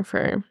blame her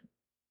for.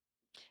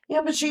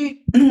 Yeah, but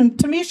she,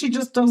 to me, she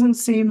just doesn't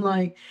seem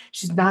like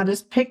she's not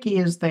as picky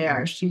as they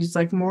are. She's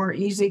like more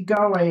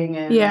easygoing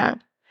and yeah.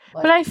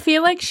 But I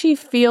feel like she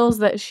feels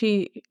that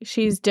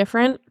she's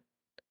different.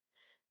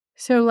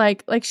 So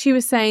like she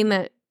was saying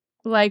that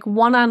like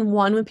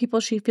one-on-one with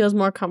people she feels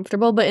more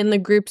comfortable, but in the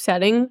group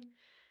setting,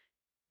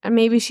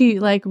 maybe she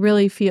like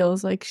really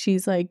feels like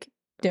she's like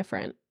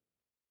different.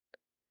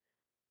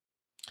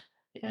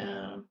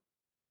 Yeah.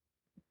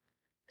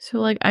 So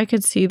like I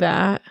could see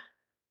that.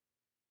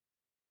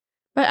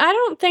 But I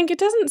don't think, it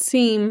doesn't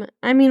seem,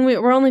 I mean,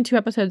 we're only 2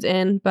 episodes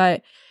in,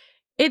 but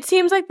it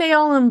seems like they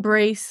all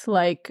embrace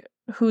like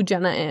who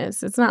Jenna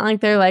is. It's not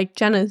like they're like,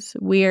 Jenna's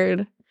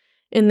weird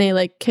and they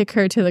like kick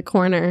her to the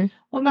corner.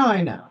 Well, no,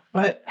 I know.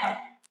 But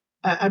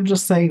I'm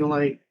just saying,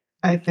 like,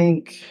 I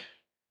think,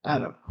 I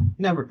don't know.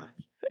 Never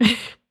mind.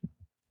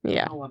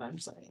 Yeah. I know what I'm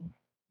saying.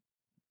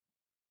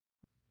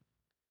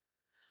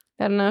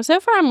 I don't know. So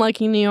far, I'm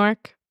liking New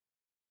York.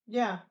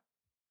 Yeah.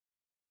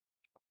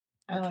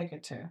 I like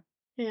it too.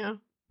 Yeah.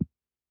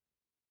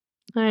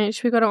 All right,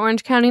 should we go to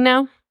Orange County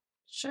now?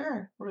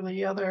 Sure. Where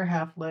the other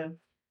half live.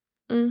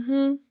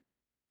 Mm-hmm.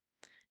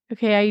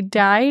 Okay, I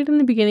died in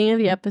the beginning of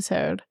the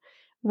episode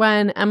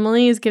when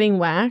Emily is getting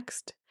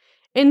waxed,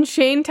 and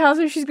Shane tells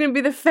her she's going to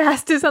be the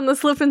fastest on the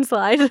slip and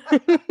slide.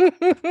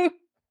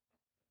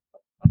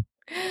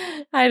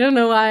 I don't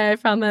know why I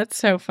found that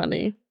so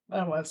funny.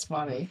 That was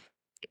funny.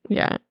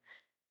 Yeah.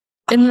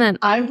 And then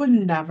I would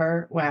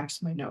never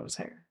wax my nose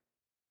hair.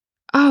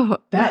 Oh,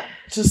 that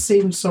just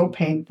seems so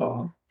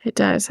painful. It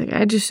does. Like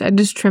I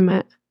just trim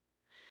it.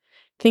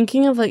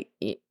 Thinking of I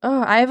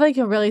have like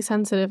a really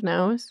sensitive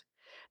nose.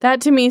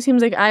 That to me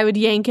seems like I would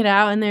yank it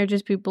out and there'd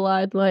just be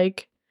blood.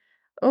 Like,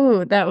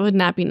 oh, that would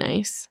not be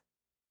nice.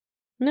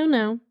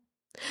 No.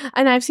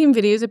 And I've seen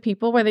videos of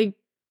people where they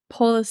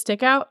pull the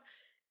stick out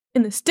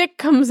and the stick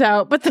comes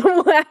out, but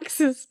the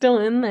wax is still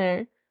in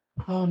there.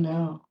 Oh,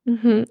 no.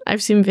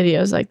 I've seen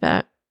videos like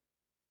that.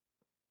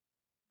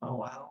 Oh,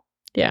 wow.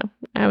 Yeah,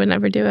 I would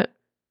never do it.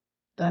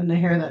 Then to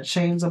hear that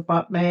Shane's a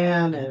butt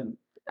man and...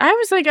 I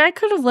was like, I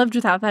could have lived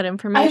without that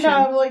information.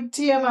 I know, like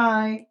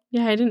TMI.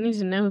 Yeah, I didn't need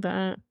to know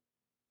that.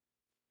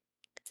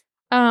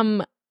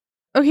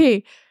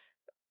 Okay.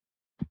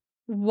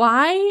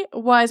 Why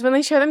was, when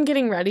they show them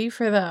getting ready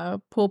for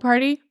the pool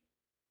party,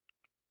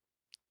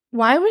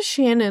 why was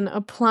Shannon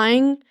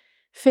applying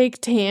fake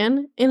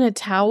tan in a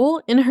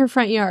towel in her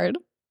front yard?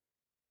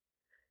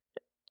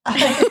 I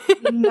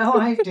have no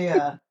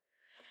idea.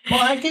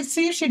 Well, I could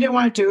see if she didn't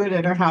want to do it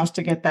in her house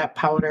to get that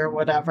powder,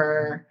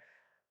 whatever,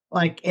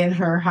 like in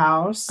her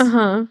house.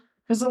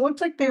 Because it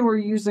looked like they were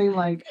using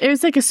like... It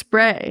was like a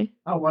spray.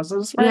 Oh, was it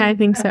a spray? Yeah, I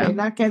think so.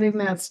 Not getting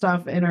that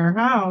stuff in her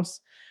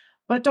house.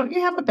 But don't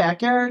you have a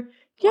backyard?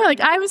 Yeah, like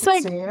I was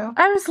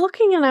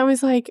looking and I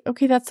was like,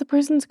 okay, that's the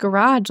person's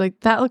garage. Like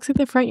that looks like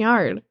the front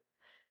yard.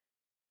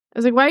 I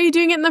was like, why are you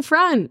doing it in the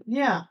front?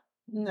 Yeah.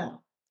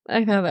 No.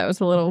 I thought that was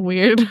a little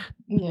weird.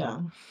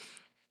 Yeah.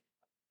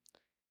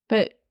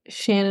 But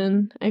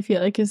Shannon, I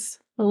feel like, is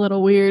a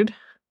little weird.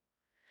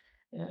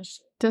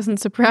 Yes. Doesn't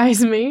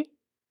surprise me.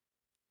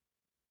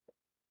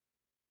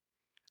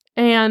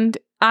 And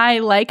I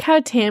like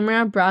how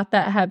Tamara brought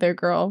that Heather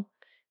girl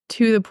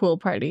to the pool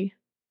party.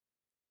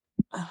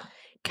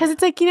 Because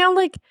it's like,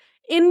 like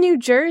in New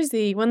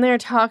Jersey, when they're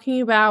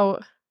talking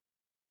about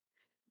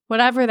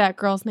whatever that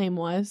girl's name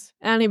was,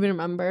 I don't even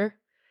remember.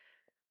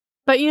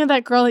 But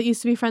that girl that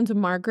used to be friends with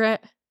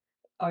Margaret?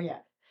 Oh, yeah.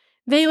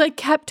 They like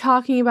kept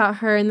talking about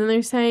her, and then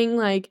they're saying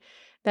like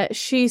that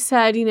she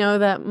said,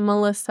 that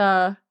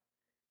Melissa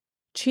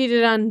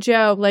cheated on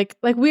Joe. Like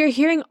we were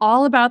hearing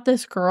all about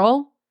this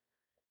girl,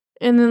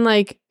 and then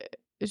like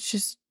it's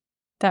just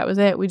that was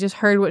it. We just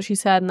heard what she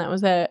said, and that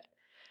was it.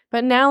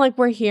 But now like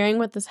we're hearing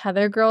what this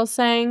Heather girl's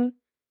saying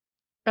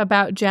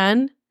about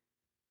Jen,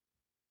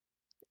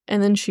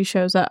 and then she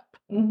shows up.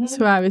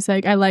 So I was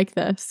like, I like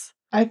this.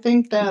 I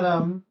think that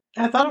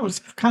I thought it was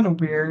kind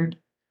of weird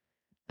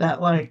that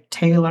like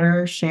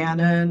Taylor,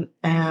 Shannon,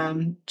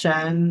 and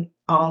Jen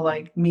all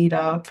like meet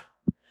up.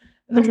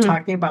 They're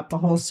talking about the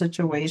whole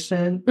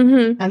situation.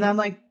 And then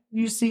like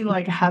you see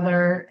like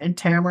Heather and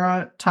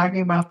Tamara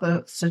talking about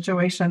the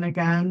situation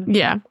again.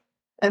 Yeah.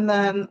 And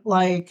then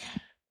like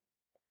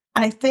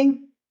I think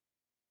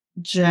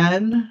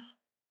Jen,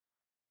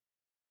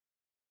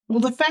 well,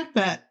 the fact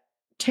that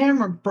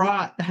Tamara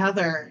brought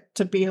Heather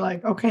to be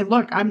like, okay,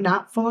 look, I'm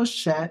not full of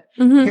shit.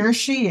 Here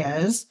she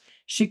is.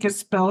 She could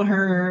spill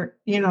her,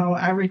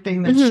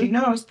 everything that she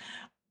knows.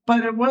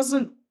 But it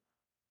wasn't,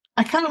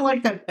 I kind of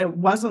like that it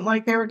wasn't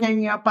like they were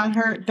ganging up on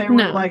her. They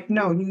were like,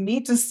 no, you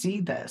need to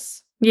see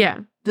this. Yeah.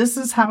 This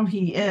is how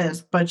he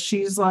is. But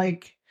she's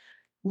like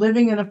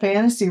living in a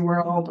fantasy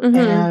world.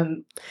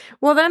 And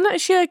well, then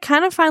she like,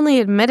 kind of finally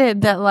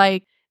admitted that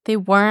like they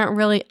weren't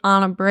really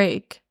on a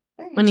break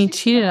when he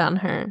cheated on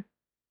her.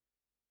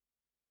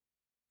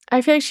 I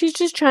feel like she's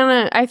just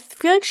trying to... I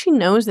feel like she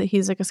knows that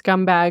he's like a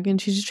scumbag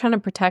and she's just trying to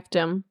protect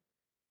him.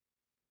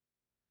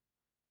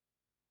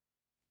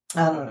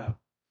 I don't know.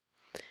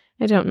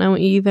 I don't know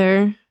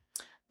either.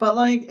 But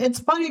like, it's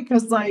funny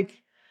because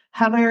like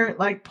Heather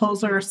like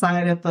pulls her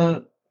aside at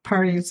the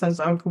party and says,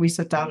 oh, can we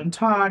sit down and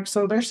talk?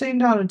 So they're sitting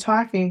down and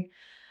talking.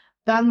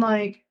 Then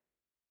like...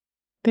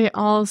 They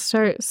all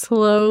start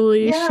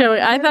slowly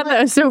showing... I thought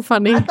that was so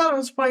funny. I thought it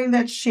was funny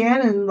that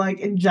Shannon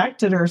like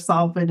injected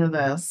herself into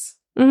this.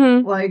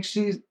 Like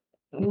she's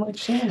like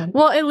Shannon.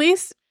 Well, at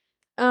least,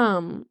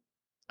 oh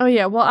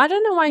yeah. Well, I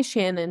don't know why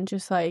Shannon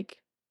just like,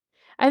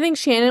 I think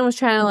Shannon was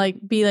trying to like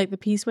be like the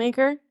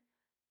peacemaker.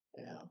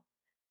 Yeah.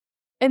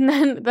 And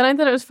then I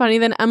thought it was funny.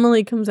 Then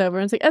Emily comes over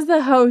and it's like, as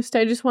the host,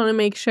 I just want to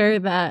make sure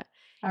that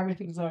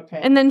everything's okay.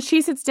 And then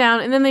she sits down,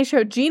 and then they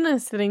show Gina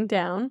sitting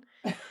down.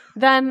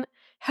 Then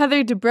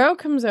Heather Dubrow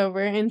comes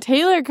over, and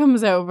Taylor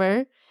comes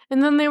over.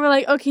 And then they were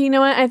like, okay, you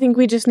know what? I think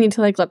we just need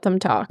to, like, let them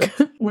talk.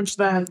 Which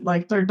then,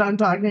 like, they're done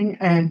talking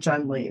and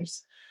Jen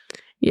leaves.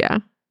 Yeah.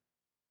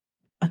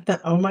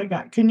 Oh, my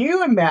God. Can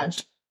you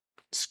imagine,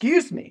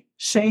 excuse me,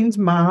 Shane's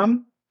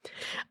mom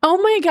Oh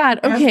my God.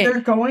 As Okay. they're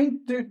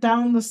going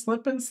down the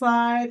slip and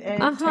slide,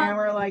 and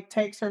Tamara like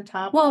takes her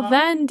top off. Well,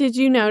 then did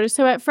you notice?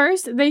 So at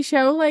first they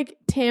show like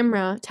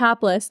Tamara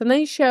topless, and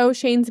they show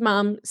Shane's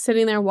mom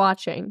sitting there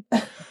watching,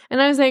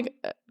 and I was like,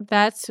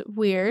 "That's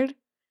weird."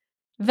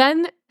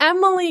 Then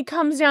Emily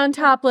comes down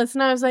topless,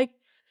 and I was like,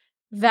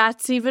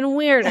 "That's even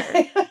weirder."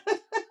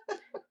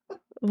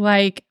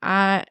 Like,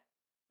 that's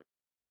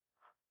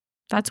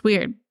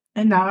weird.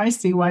 And now I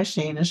see why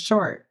Shane is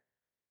short.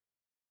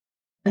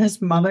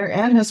 His mother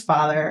and his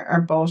father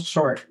are both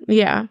short.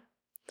 Yeah.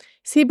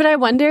 See, but I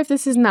wonder if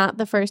this is not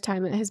the first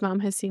time that his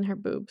mom has seen her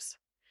boobs.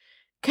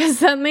 Because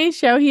then they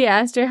show, he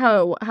asked her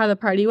how the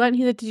party went.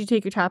 He's like, "Did you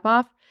take your top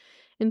off?"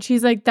 And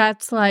she's like,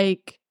 "That's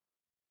like..."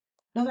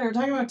 No, they were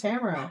talking about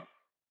Tamara.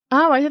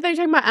 Oh, I thought they were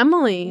talking about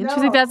Emily. And No.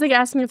 she's like, "That's like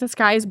asking if the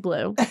sky is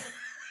blue."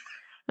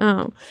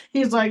 Oh.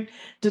 He's like,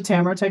 "Did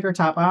Tamara take her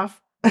top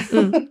off?"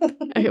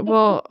 Okay,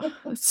 well,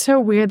 it's so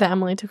weird that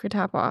Emily took her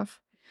top off.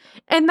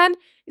 And then,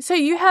 so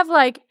you have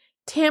like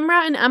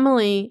Tamara and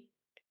Emily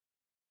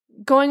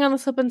going on the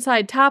slip and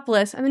slide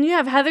topless, and then you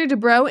have Heather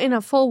Dubrow in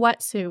a full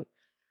wetsuit.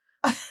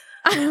 I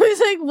was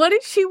like, what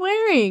is she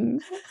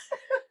wearing?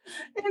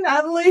 And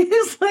Emily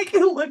is like, it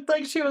looked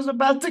like she was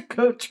about to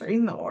go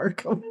train the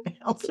orca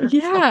whales.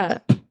 Yeah.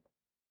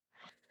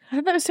 I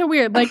thought that was so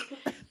weird.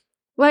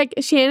 Like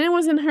Shannon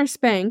was in her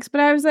Spanx,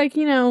 but I was like,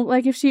 you know,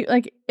 like if she,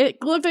 like,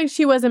 it looked like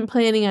she wasn't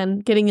planning on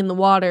getting in the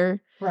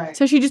water. Right.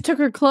 So she just took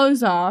her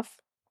clothes off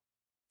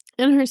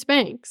in her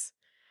Spanx.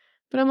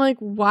 But I'm like,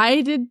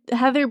 why did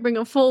Heather bring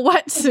a full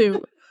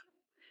wetsuit?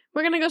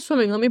 We're going to go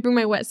swimming. Let me bring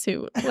my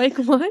wetsuit. Like,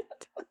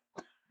 what?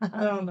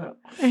 I don't know.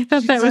 I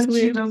thought that was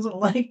weird. She doesn't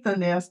like the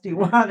nasty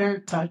water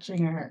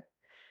touching her.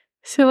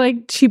 So,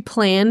 like, she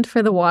planned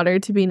for the water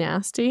to be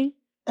nasty?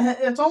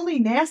 It's only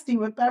nasty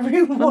with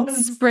everyone.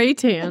 Spray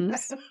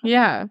tans.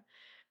 Yeah.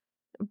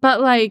 But,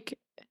 like,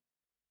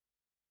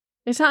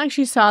 it's not like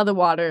she saw the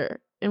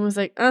water and was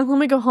like, "Oh, let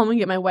me go home and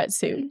get my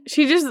wetsuit."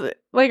 She just,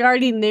 like,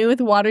 already knew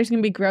the water's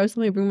going to be gross.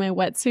 Let me bring my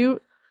wetsuit.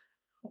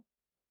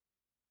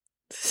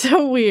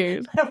 So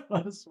weird. That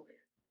was weird.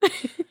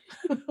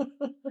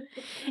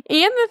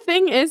 And the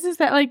thing is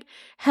that, like,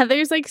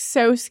 Heather's, like,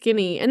 so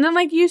skinny. And then,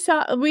 like,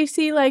 we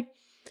see, like,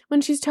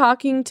 when she's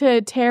talking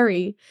to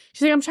Terry,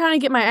 she's like, "I'm trying to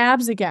get my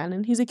abs again."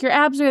 And he's like, "Your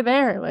abs are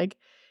there." Like,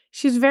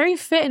 she's very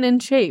fit and in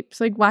shape.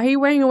 So, like, why are you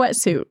wearing a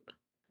wetsuit?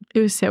 It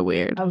was so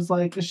weird. I was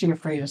like, is she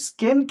afraid of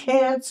skin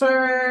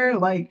cancer?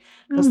 Like,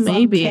 the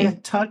maybe sun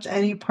can't touch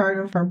any part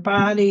of her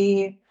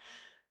body.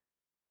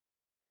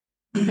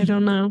 I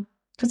don't know.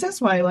 Because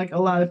that's why, like,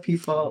 a lot of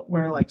people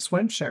wear, like,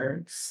 swim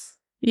shirts.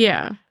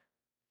 Yeah.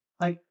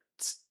 Like,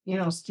 you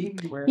know,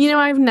 Stevie wears. You know,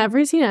 I've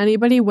never seen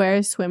anybody wear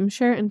a swim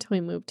shirt until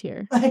we moved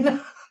here. I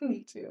know.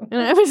 Me too.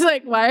 And I was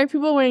like, why are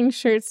people wearing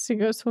shirts to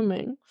go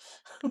swimming?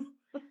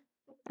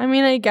 I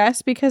mean, I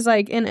guess because,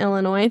 like, in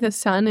Illinois, the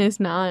sun is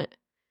not...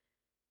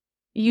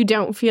 You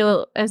don't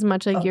feel as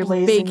much like you're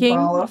baking.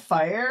 Ball of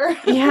fire.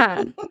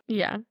 Yeah.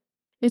 Yeah.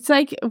 It's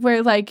like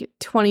we're, like,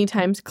 20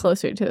 times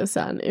closer to the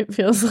sun, it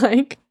feels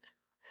like.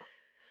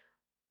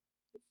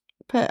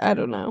 But I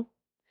don't know.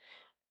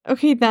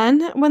 Okay,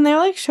 then, when they're,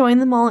 like, showing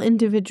them all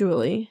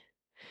individually.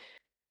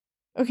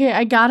 Okay,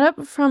 I got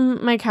up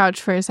from my couch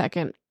for a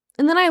second.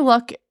 And then I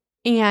look,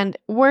 and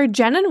were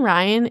Jen and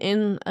Ryan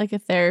in, like, a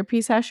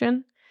therapy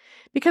session?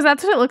 Because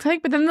that's what it looked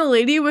like. But then the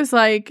lady was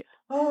like,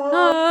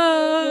 oh.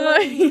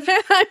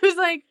 I was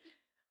like,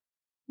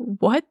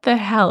 what the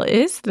hell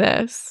is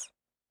this?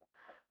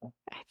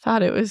 I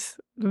thought it was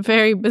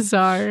very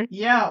bizarre.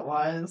 Yeah, it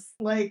was.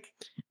 Like,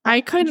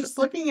 I couldn't. Just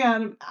looking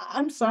at him,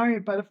 I'm sorry,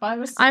 but if I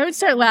was... I would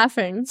start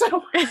laughing.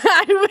 So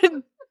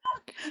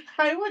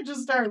I would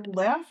just start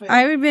laughing.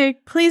 I would be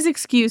like, "Please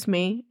excuse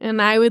me,"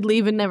 and I would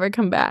leave and never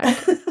come back.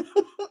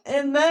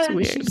 And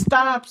then she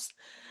stops,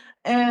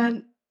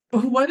 and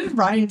what did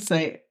Ryan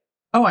say?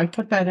 "Oh, I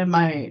put that in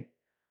my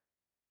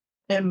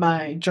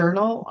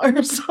journal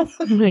or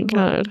something." Oh my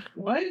God.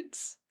 What?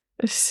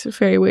 It's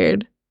very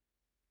weird.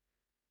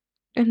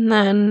 And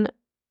then,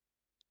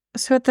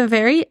 so at the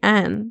very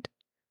end.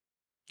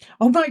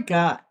 Oh my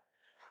God.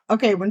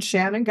 Okay, when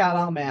Shannon got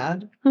all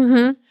mad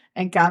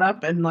and got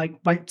up and, like,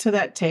 went to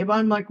that table,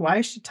 I'm like, why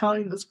is she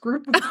telling this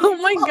group of people? Oh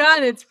my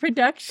God, it's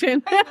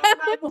production. And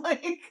I'm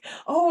like,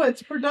 oh,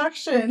 it's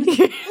production.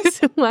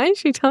 So why is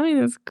she telling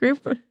this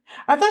group?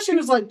 I thought she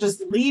was, like,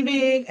 just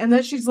leaving, and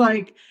then she's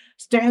like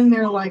standing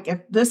there like, if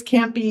this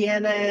can't be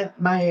in it,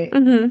 my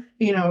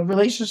you know,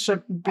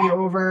 relationship would be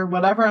over,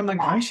 whatever. I'm like,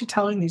 why is she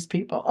telling these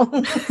people?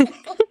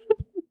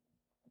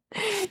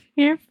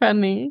 You're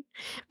funny.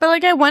 But,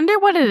 like, I wonder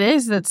what it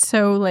is that's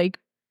so, like,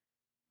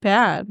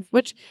 bad.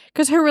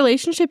 Because her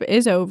relationship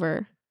is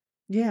over.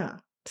 Yeah.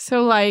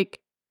 So, like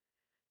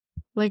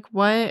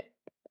what?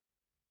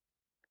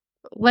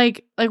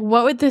 Like,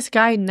 what would this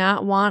guy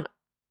not want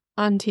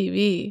on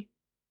TV?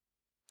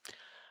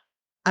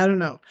 I don't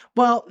know.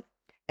 Well,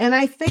 and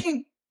I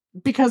think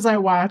because I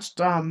watched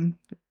Watch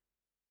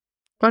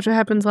What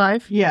Happens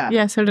Live? Yeah.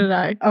 Yeah, so did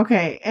I.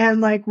 Okay. And,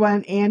 like,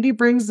 when Andy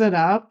brings it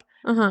up,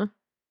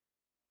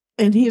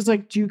 And he's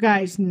like, do you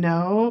guys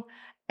know?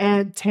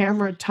 And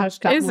Tamara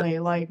touched Emily,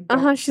 like,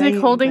 she's like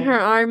holding her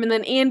arm, and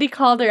then Andy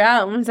called her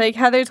out and was like,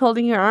 Heather's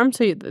holding your arm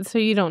so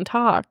you don't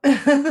talk.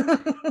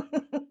 But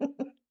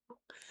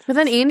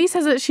then Andy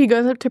says that she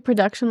goes up to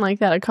production like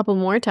that a couple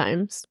more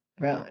times.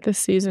 Really? This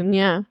season,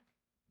 yeah.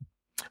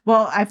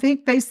 Well, I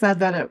think they said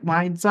that it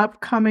winds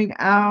up coming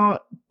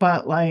out,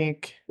 but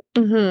like,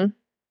 I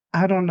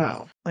don't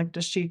know. Like,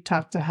 does she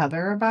talk to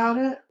Heather about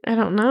it? I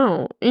don't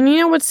know. And you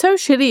know what's so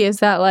shitty is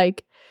that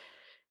like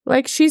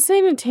she's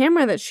saying to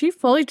Tamara that she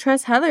fully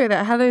trusts Heather,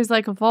 that Heather's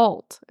like a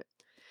vault.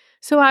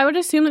 So I would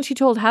assume that she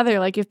told Heather,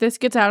 like, if this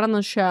gets out on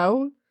the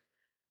show,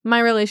 my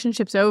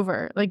relationship's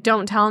over. Like,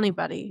 don't tell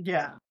anybody.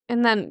 Yeah.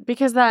 And then,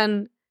 because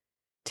then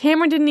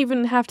Tamara didn't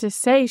even have to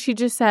say, she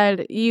just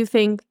said, you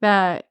think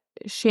that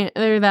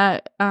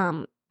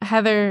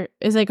Heather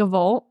is like a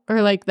vault,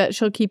 or like that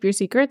she'll keep your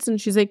secrets? And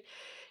she's like,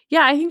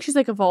 yeah, I think she's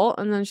like a vault.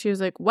 And then she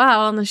was like,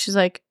 wow. And then she's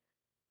like,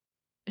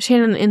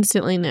 Shannon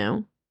instantly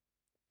knew.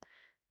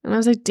 And I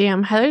was like,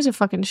 damn, Heather's a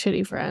fucking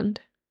shitty friend.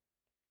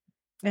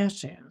 Yeah,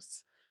 she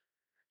is.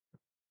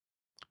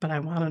 But I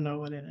want to know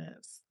what it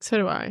is. So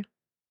do I.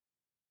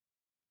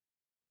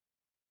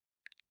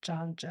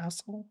 John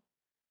Jessel?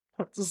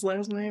 What's his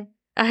last name?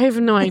 I have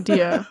no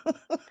idea.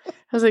 I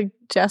was like,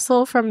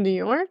 Jessel from New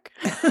York?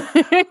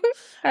 I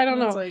don't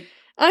know. Like,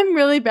 I'm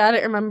really bad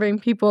at remembering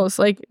people's,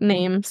 like,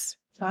 names.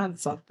 John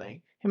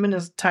something. Him in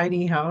his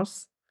tiny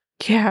house.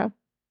 Yeah.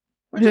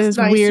 His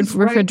nice. Weird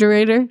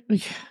refrigerator.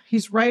 Right,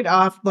 he's right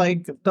off,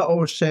 like, the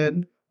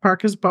ocean.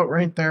 Park his boat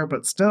right there,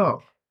 but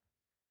still.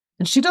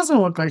 And she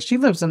doesn't look like she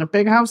lives in a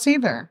big house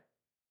either.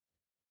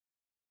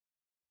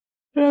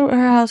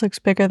 Her house looks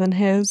bigger than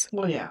his.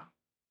 Well, yeah.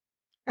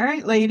 All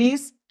right,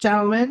 ladies,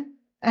 gentlemen,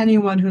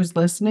 anyone who's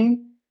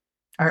listening,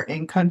 our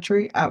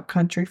in-country,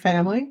 out-country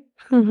family.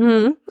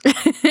 You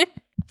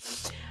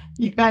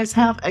guys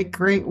have a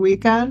great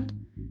weekend.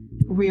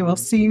 We will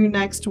see you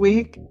next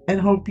week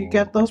and hope you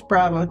get those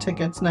Bravo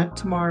tickets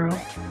tomorrow.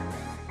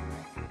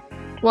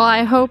 Well,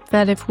 I hope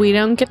that if we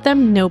don't get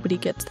them, nobody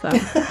gets them.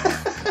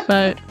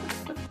 But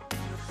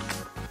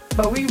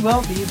we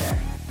will be there.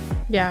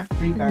 Yeah.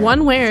 Regardless.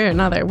 One way or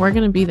another, we're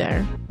going to be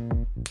there.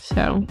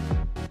 So,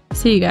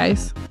 see you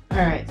guys. All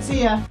right.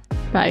 See ya.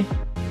 Bye.